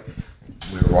feels like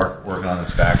we were working on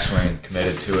this backswing,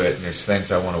 committed to it, and there's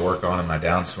things I want to work on in my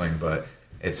downswing, but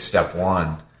it's step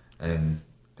one. And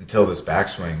until this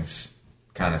backswing's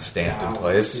kind of stamped in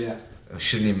place, I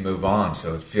shouldn't even move on.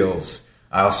 So it feels,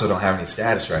 I also don't have any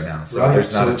status right now. So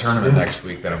there's not a tournament next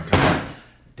week that I'm kind of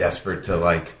desperate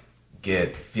to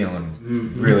get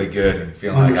feeling really good and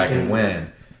feeling like I can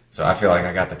win. So I feel like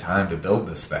I got the time to build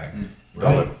this thing,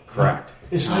 build it correct.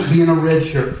 It's like being a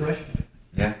redshirt freshman.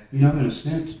 Yeah. In a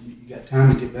sense, you got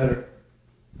time to get better.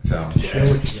 So to show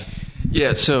what you got.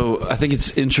 Yeah, so I think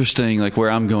it's interesting, where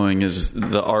I'm going is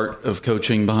the art of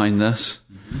coaching behind this,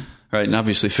 right? And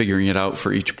obviously figuring it out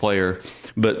for each player,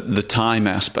 but the time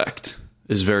aspect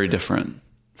is very different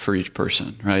for each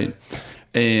person, right?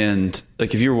 And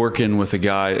if you're working with a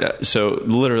guy, so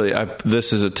literally,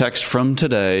 this is a text from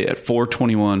today at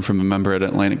 4:21 from a member at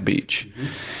Atlantic Beach.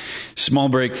 Small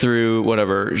breakthrough,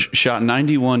 whatever. Shot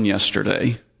 91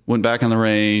 yesterday. Went back on the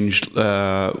range,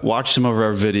 watched some of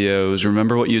our videos.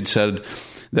 Remember what you'd said,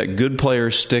 that good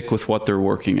players stick with what they're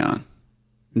working on.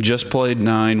 Just played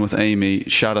 9 with Amy,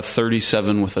 shot a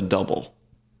 37 with a double.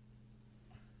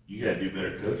 You got to do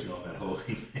better coaching on that whole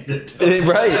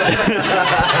Right.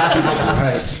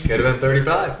 Could have been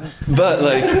 35. But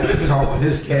Talk with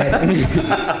his cat.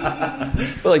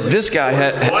 but this guy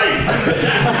had.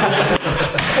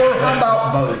 Or how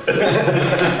about both?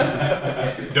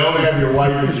 Don't have your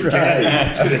wife as your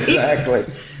cat. Exactly.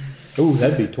 Ooh,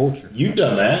 that'd be torture. You've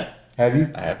done that. Have you?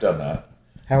 I have done that.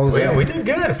 How was that? We did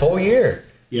good, a full year.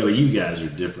 Yeah, but you guys are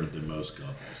different than most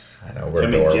couples. I know, we're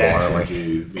adorable, Jackson aren't we?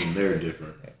 too. They're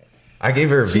different. I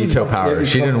gave her veto power.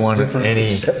 She didn't want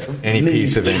any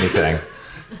piece of anything.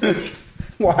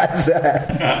 Why is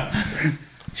that?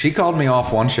 She called me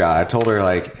off one shot. I told her,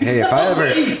 hey, if I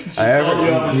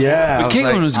ever, yeah.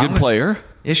 Caitlin was a good player.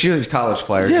 Yeah, she was a college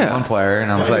player, one player,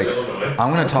 and I was like,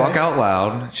 I'm going to talk out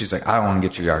loud. She's like, I don't want to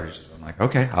get your yardages. I'm like,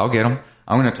 okay, I'll get them.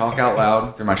 I'm going to talk out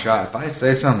loud through my shot. If I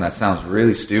say something that sounds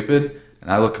really stupid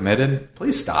and I look committed,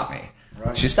 please stop me.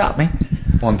 Right. She stopped me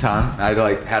one time. I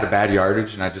had a bad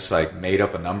yardage, and I just made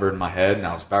up a number in my head, and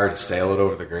I was about to sail it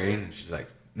over the green. And she's like,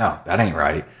 "No, that ain't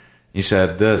right. You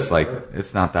said this,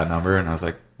 it's not that number." And I was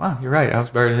like, "Wow, you're right. I was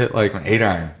about to hit an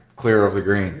 8-iron clear over the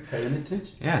green." You're paying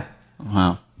attention. Yeah.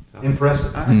 Wow. So,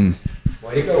 impressive.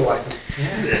 Way to go, Whitey.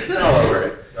 Yeah. All over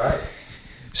it. All right.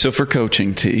 So for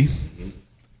coaching, T,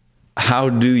 how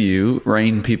do you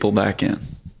rein people back in?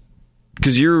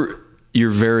 Because you're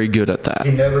very good at that.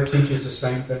 He never teaches the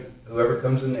same thing. Whoever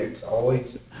comes in there, it's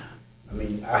always.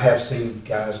 I have seen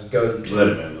guys go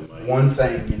to one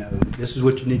thing. This is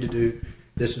what you need to do.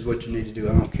 This is what you need to do.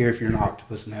 I don't care if you're an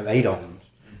octopus and have 8 arms.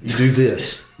 You do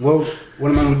this. Well,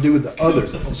 what am I going to do with the other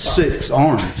 6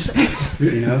 arms?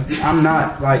 I'm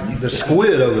not like the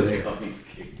squid over there.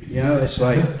 It's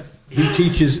he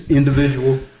teaches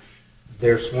individual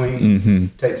their swing,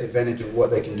 takes advantage of what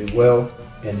they can do well,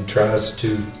 and tries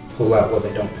to pull out what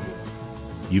they don't do.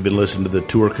 You've been listening to the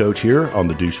Tour Coach here on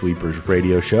the Dew Sweepers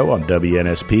radio show on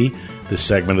WNSP. This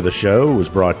segment of the show was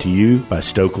brought to you by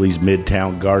Stokely's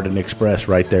Midtown Garden Express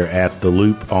right there at the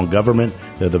Loop on Government.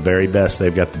 They're the very best.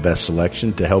 They've got the best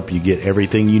selection to help you get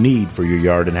everything you need for your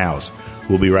yard and house.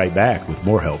 We'll be right back with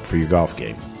more help for your golf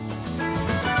game.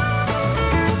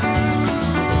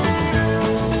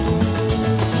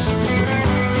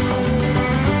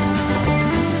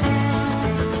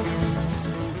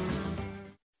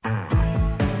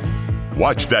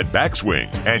 Watch that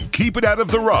backswing and keep it out of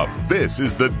the rough. This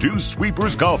is the Dew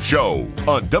Sweepers Golf Show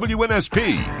on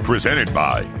WNSP, presented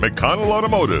by McConnell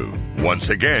Automotive. Once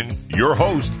again, your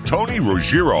host, Tony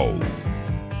Ruggiero.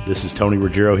 This is Tony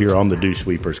Ruggiero here on the Dew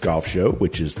Sweepers Golf Show,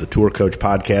 which is the Tour Coach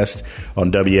podcast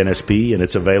on WNSP, and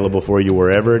it's available for you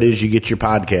wherever it is you get your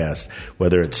podcast,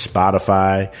 whether it's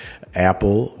Spotify,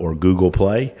 Apple, or Google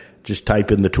Play. Just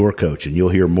type in the Tour Coach, and you'll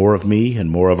hear more of me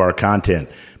and more of our content.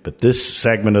 But this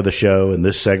segment of the show and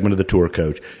this segment of the Tour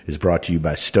Coach is brought to you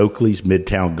by Stokely's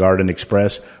Midtown Garden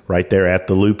Express right there at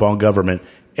the Loop on Government.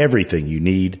 Everything you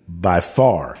need by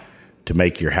far to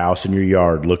make your house and your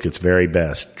yard look its very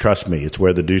best. Trust me, it's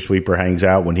where the Dew Sweeper hangs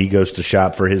out when he goes to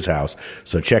shop for his house.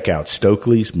 So check out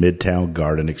Stokely's Midtown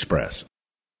Garden Express.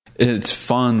 It's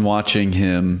fun watching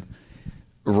him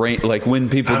like when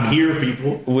people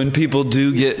when people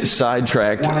do get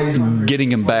sidetracked,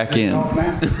 getting him back in.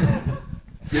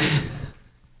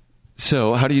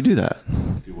 So how do you do that?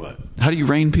 Do what? How do you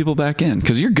rein people back in?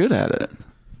 Because you're good at it.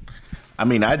 I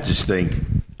mean, I just think,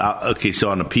 so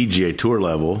on the PGA Tour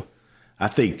level, I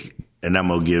think, and I'm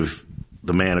going to give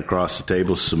the man across the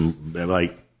table some,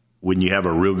 like, when you have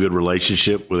a real good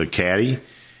relationship with a caddy,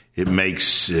 it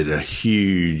makes it a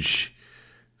huge,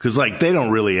 because, like, they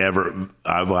don't really ever,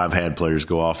 I've had players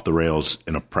go off the rails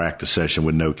in a practice session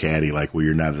with no caddy, like, well,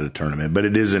 you're not at a tournament. But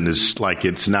it isn't as, like,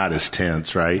 it's not as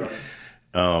tense, right?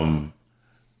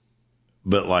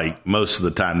 But, like, most of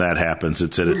the time that happens,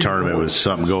 it's at a tournament with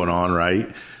something going on,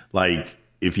 right? Like,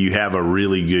 if you have a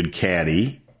really good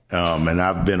caddy, and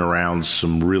I've been around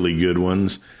some really good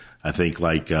ones, I think,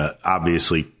 like,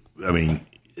 obviously, I mean,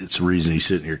 it's the reason he's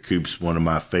sitting here. Coop's one of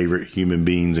my favorite human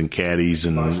beings and caddies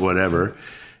and whatever.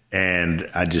 And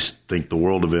I just think the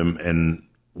world of him, and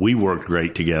we worked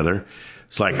great together.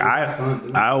 It's like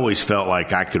I always felt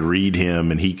like I could read him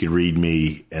and he could read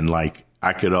me, and, like,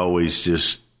 I could always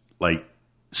just, like,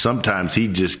 sometimes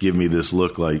he'd just give me this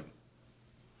look like,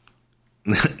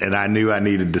 and I knew I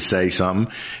needed to say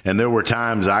something. And there were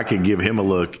times I could give him a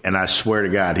look, and I swear to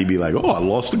God, he'd be like, "Oh, I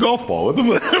lost a golf ball with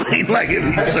him." I mean, like,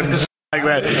 it'd be some shit like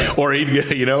that. Or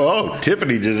he'd go, "Oh,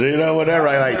 Tiffany just, whatever."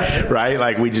 Right?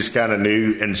 Like, we just kind of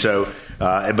knew. And so,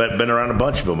 but been around a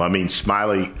bunch of them. I mean,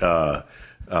 Smiley,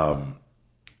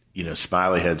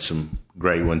 Smiley had some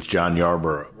great ones. John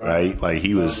Yarborough, right? Like,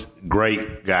 he was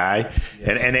great guy.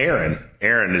 And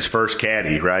Aaron, his first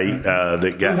caddy, right?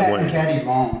 That got hadn't caddied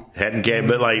long. Hadn't caddied,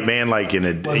 but, like, man, like in a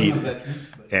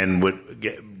and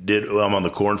I'm on the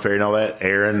Corn Ferry and all that.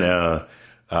 Aaron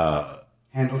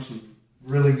handled some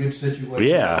really good situations.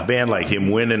 Yeah, man, like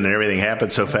him winning and everything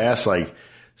happened so fast. Like,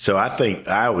 so I think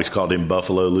I always called him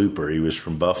Buffalo Looper. He was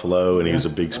from Buffalo and he was a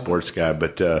big sports guy.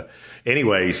 But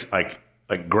anyways, like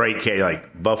great caddy,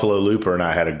 like Buffalo Looper and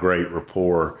I had a great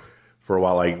rapport for a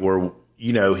while. Like, where,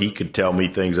 he could tell me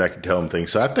things, I could tell him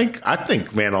things. So I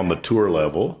think, man, on the tour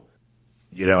level,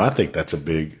 I think that's a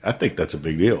big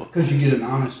deal. Because you get an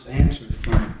honest answer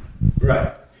from him.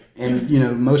 Right. And,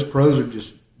 most pros are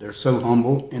they're so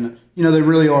humble. And, they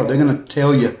really are. They're going to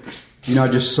tell you, I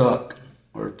just suck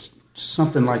or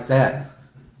something like that.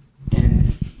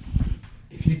 And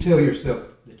if you tell yourself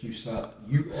that you suck,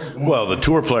 you are going the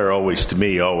tour player always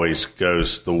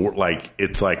goes,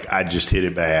 it's like, I just hit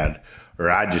it bad. Or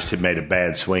I just had made a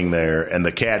bad swing there, and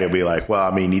the caddy will be like, well,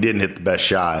 I mean, he didn't hit the best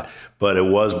shot, but it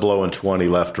was blowing 20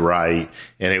 left to right,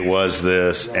 and it was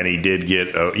this, and he did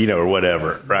get, or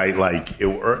whatever, right? Like,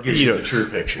 it gives you the true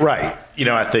picture. Right.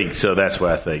 I think so. That's what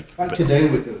I think. Like today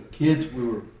with the kids,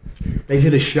 they'd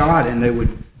hit a shot, and they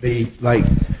would be, like,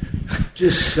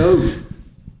 just so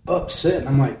upset. And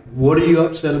I'm like, what are you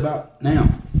upset about now?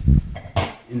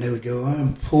 And they would go, I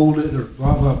pulled it, or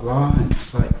blah, blah, blah, and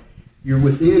it's like, you're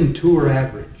within tour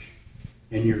average,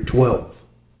 and you're 12.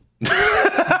 And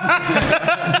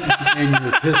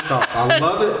you're pissed off. I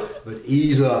love it, but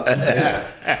ease up.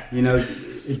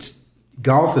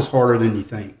 Golf is harder than you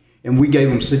think. And we gave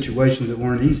them situations that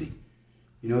weren't easy.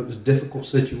 It was difficult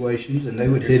situations, and they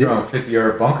would hit it. You're throwing a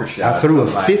 50-yard bunker shot. I threw a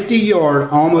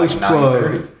 50-yard almost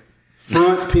plug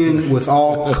front pin with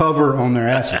all cover on their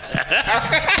asses.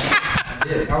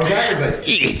 I was aggravated.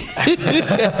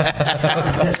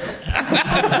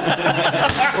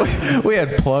 We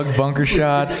had plug bunker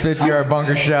shots, 50-yard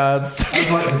bunker shots. We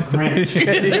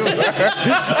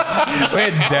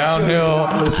had downhill.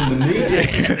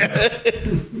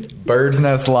 Bird's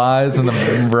nest lies in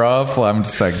the rough. I'm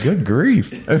just like, good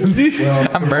grief. I'm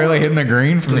barely hitting the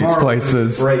green from these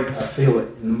places. Great, I feel it.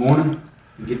 In the morning,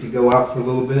 you get to go out for a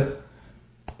little bit.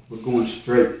 We're going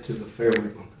straight to the fairway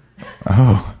bunker.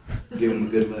 Oh. Give them a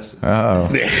good lesson. Oh.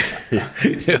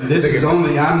 This is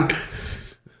only, I'm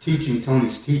teaching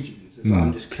Tony's teachings.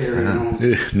 I'm just carrying on.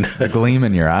 The gleam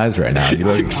in your eyes right now. You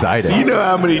look excited. You know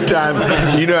how many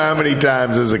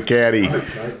times as a caddy,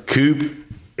 Coop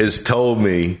has told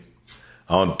me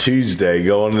on Tuesday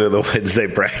going into the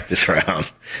Wednesday practice round,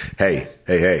 hey,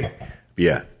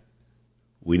 yeah,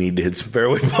 we need to hit some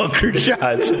fairway bunker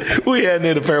shots. We hadn't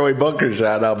hit a fairway bunker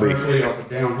shot. I'll be preferably off a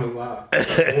downhill lie. I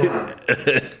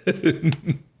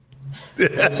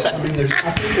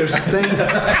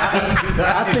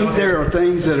think there are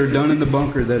things that are done in the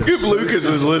bunker that. If Lucas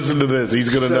is listening to this, he's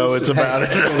going to know it's about it.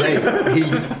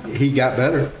 He got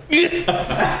better,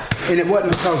 and it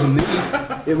wasn't because of me.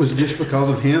 It was just because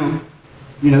of him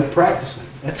practicing.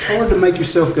 That's hard to make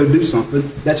yourself go do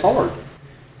something. That's hard.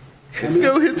 Let's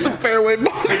go hit some fairway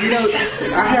ball.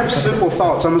 I have simple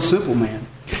thoughts. I'm a simple man.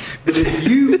 But if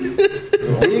you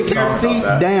dig your feet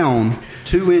down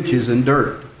 2 inches in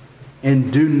dirt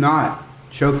and do not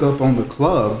choke up on the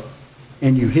club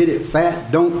and you hit it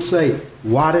fat, don't say,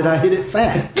 why did I hit it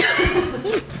fat?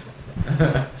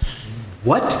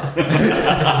 What?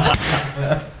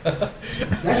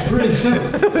 That's pretty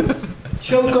simple.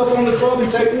 Choke up on the club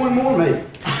and take one more, maybe.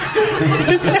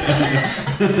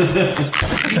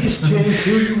 You just change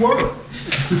who you were.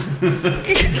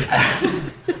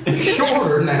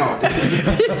 Shorter now.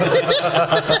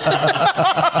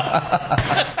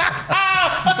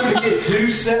 I'm going to get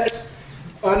 2 sets.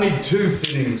 I need 2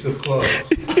 fittings of clubs.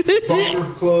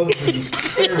 Bunker clubs and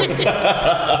fairway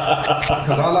clubs.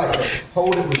 Because I like to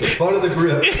hold it with the butt of the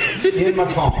grip in my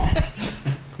palm.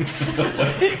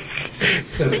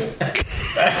 Simple.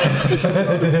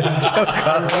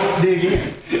 Don't dig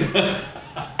in.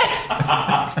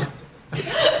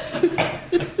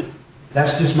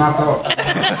 That's just my thought.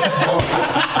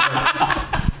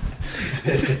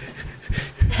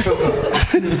 Choke up.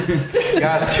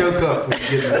 Guys, choke up when you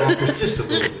get in the bunkers just a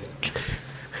little bit.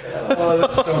 Oh,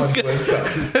 that's so much wisdom.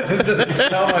 That's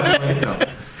so much wisdom.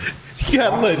 You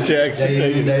gotta let Jackson Day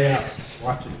take in and it. day out.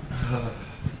 Watch it.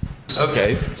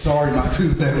 Okay. Sorry, my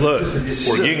two better. Look,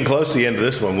 we're getting close to the end of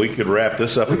this one. We could wrap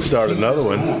this up and start another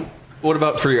one. What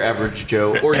about for your average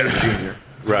Joe or your junior?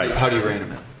 Right. How do you rate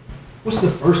him in? What's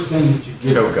the first thing that you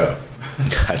get? Choke up.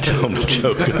 I tell him to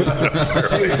choke up.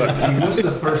 Seriously, T, what's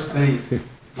the first thing?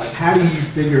 Like, how do you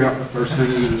figure out the first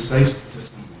thing you're going to say to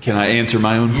someone? Can I answer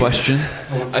my own question?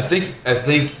 I think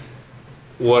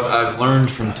what I've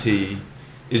learned from T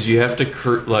is you have to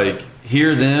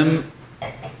hear them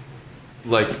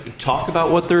talk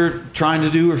about what they're trying to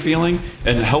do or feeling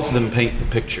and help them paint the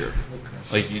picture.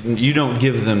 Like you don't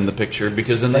give them the picture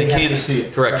because then they can't see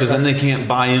it. correct because then they can't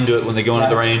buy into it when they go into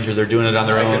the range or they're doing it on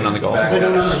their own on the golf They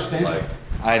don't course.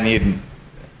 understand.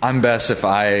 I'm best if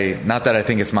not that I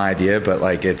think it's my idea, but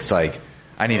it's I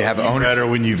need to have ownership. Better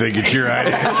when you think it's your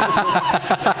idea.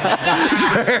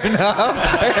 Fair enough.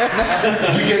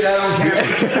 You get that on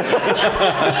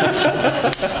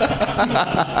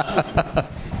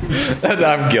camera.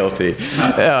 I'm guilty.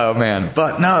 Oh man,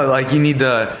 but no, you need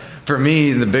to. For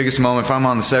me, the biggest moment, if I'm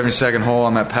on the 72nd hole,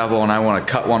 I'm at Pebble, and I want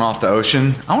to cut one off the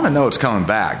ocean, I want to know it's coming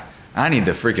back. I need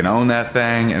to freaking own that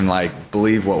thing and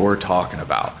believe what we're talking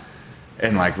about,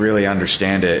 and really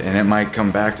understand it. And it might come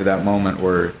back to that moment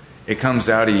where it comes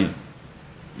out of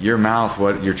your mouth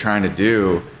what you're trying to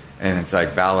do, and it's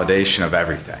validation of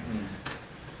everything.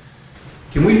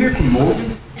 Can we hear from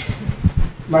Morgan?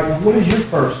 What is your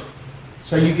first?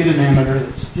 Say you get an amateur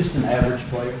that's just an average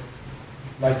player.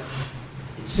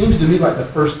 It seems to me like the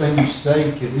first thing you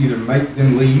say could either make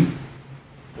them leave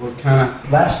or kind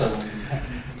of lasso them.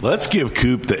 Let's give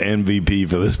Coop the MVP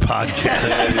for this podcast.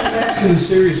 I'm asking a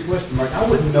serious question. I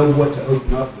wouldn't know what to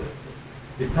open up with.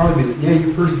 It'd probably be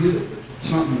you're pretty good, but there's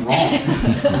something wrong.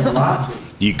 You're lied to.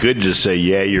 You could just say,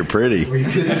 yeah, you're pretty. Or you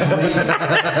could just leave.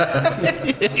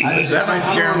 That might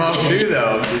scare them off too,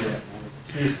 though.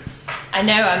 I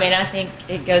know. I think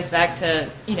it goes back to,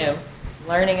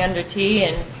 learning under T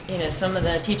and, some of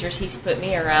the teachers he's put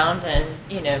me around and,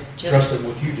 just trusting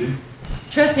what you do.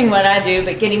 Trusting what I do,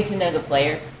 but getting to know the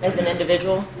player as an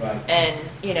individual. Right. And,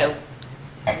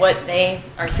 what they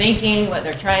are thinking, what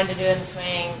they're trying to do in the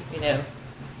swing,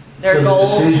 their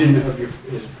goals. The decision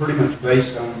is pretty much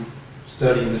based on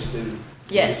studying the student.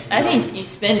 Yes, I think you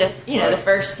spend the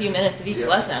first few minutes of each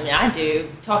lesson. I do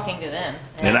talking to them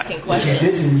and asking questions. If you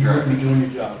didn't, you wouldn't be doing your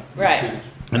job. Right.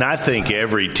 And I think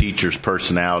every teacher's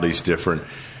personality is different,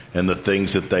 and the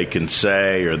things that they can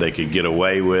say or they could get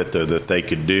away with or that they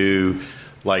could do,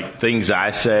 things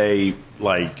I say,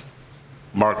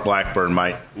 Mark Blackburn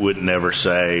would never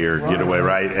say or get away,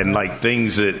 right? And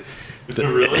things that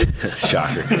really?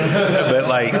 Shocker.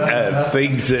 But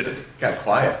things that Got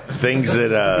quiet. things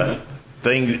that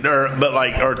things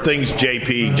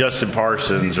JP Justin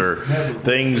Parsons or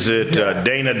things that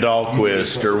Dana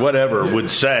Dahlquist or whatever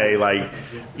would say.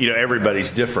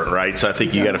 Everybody's different, right? So I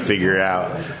think you got to figure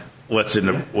out what's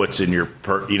in your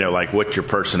what your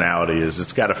personality is.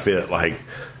 It's got to fit. I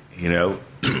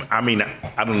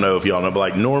don't know if y'all know,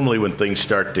 but normally when things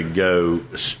start to go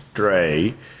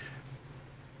astray,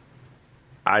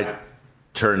 I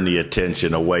turn the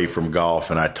attention away from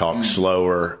golf and I talk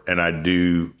slower and I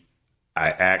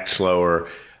act slower.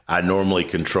 I normally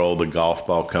control the golf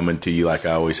ball coming to you. I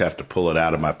always have to pull it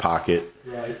out of my pocket.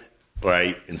 Right.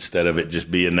 right? Instead of it just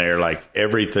being there, like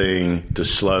everything to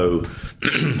slow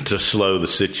the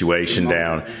situation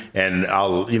down. And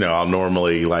I'll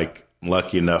normally, like,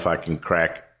 lucky enough I can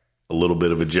crack a little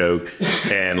bit of a joke,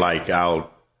 and like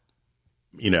I'll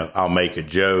make a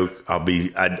joke.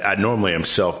 I normally am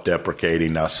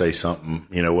self-deprecating. I'll say something,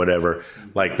 whatever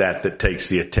like that takes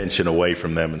the attention away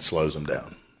from them and slows them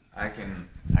down. I can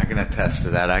attest to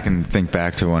that. I can think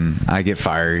back to when I get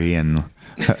fiery and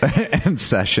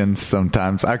sessions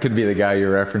sometimes. I could be the guy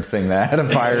you're referencing that I'm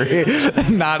fiery,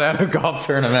 not at a golf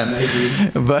tournament.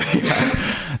 But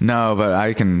but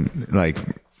I can, like,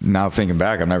 now thinking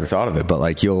back, I've never thought of it, but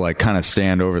like you'll like kind of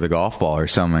stand over the golf ball or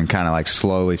something and kind of like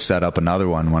slowly set up another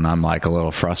one when I'm like a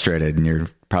little frustrated and you're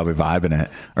probably vibing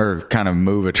it, or kind of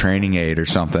move a training aid or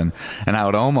something. And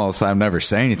I'd never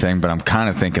say anything, but I'm kind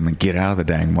of thinking, get out of the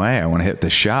dang way. I want to hit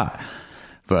this shot.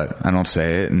 But I don't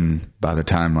say it, and by the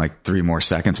time like 3 more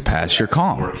seconds pass, you're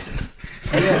calm.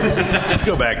 Let's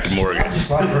go back to Morgan. I just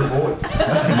like her voice.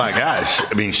 Oh my gosh.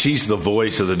 I mean, she's the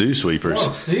voice of the Dew Sweepers.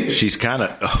 She's kind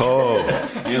of,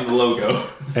 And the logo.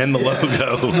 And the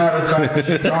logo. Matter of fact,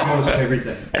 she's almost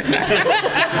everything.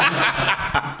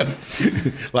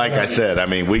 Like I said, I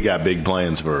mean, we got big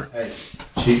plans for her. Hey,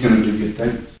 she's going to do good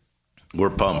things. We're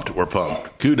pumped.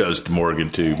 Kudos to Morgan,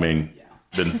 too. I mean,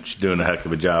 she's doing a heck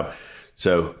of a job.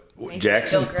 So,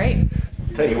 Jackson. Feel great.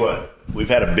 Tell you what, we've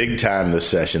had a big time this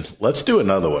session. Let's do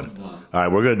another one. All right,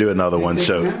 we're going to do another one.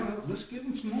 So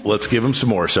let's give them some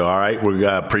more. So, all right, we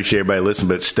appreciate everybody listening,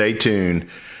 but stay tuned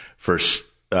for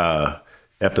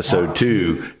episode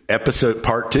 2,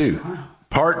 part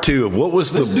 2 of what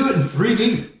was Let's do it in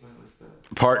 3D.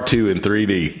 Part 2 in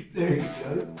 3D. There you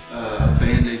go.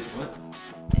 Band-Aids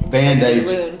what? Band-Aids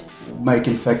Wound. make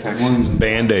infected wounds.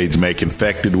 Band-Aids make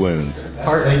infected wounds.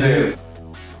 Part 2.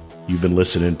 You've been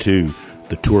listening to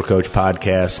the Tour Coach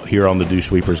Podcast here on the Dew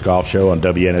Sweepers Golf Show on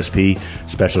WNSP.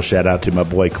 Special shout out to my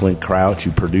boy Clint Crouch,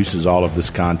 who produces all of this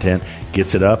content,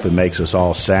 gets it up, and makes us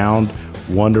all sound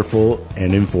wonderful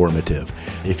and informative.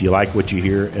 If you like what you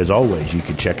hear, as always, you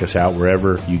can check us out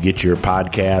wherever you get your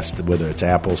podcast, whether it's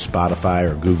Apple, Spotify,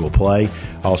 or Google Play.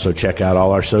 Also, check out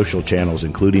all our social channels,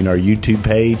 including our YouTube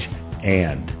page.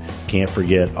 And can't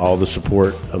forget, all the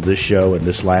support of this show and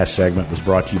this last segment was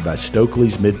brought to you by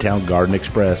Stokely's Midtown Garden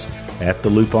Express at the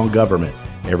Loop on Government.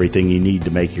 Everything you need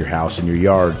to make your house and your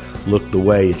yard look the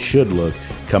way it should look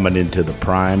coming into the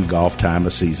prime golf time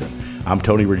of season. I'm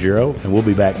Tony Ruggiero, and we'll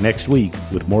be back next week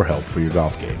with more help for your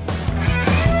golf game.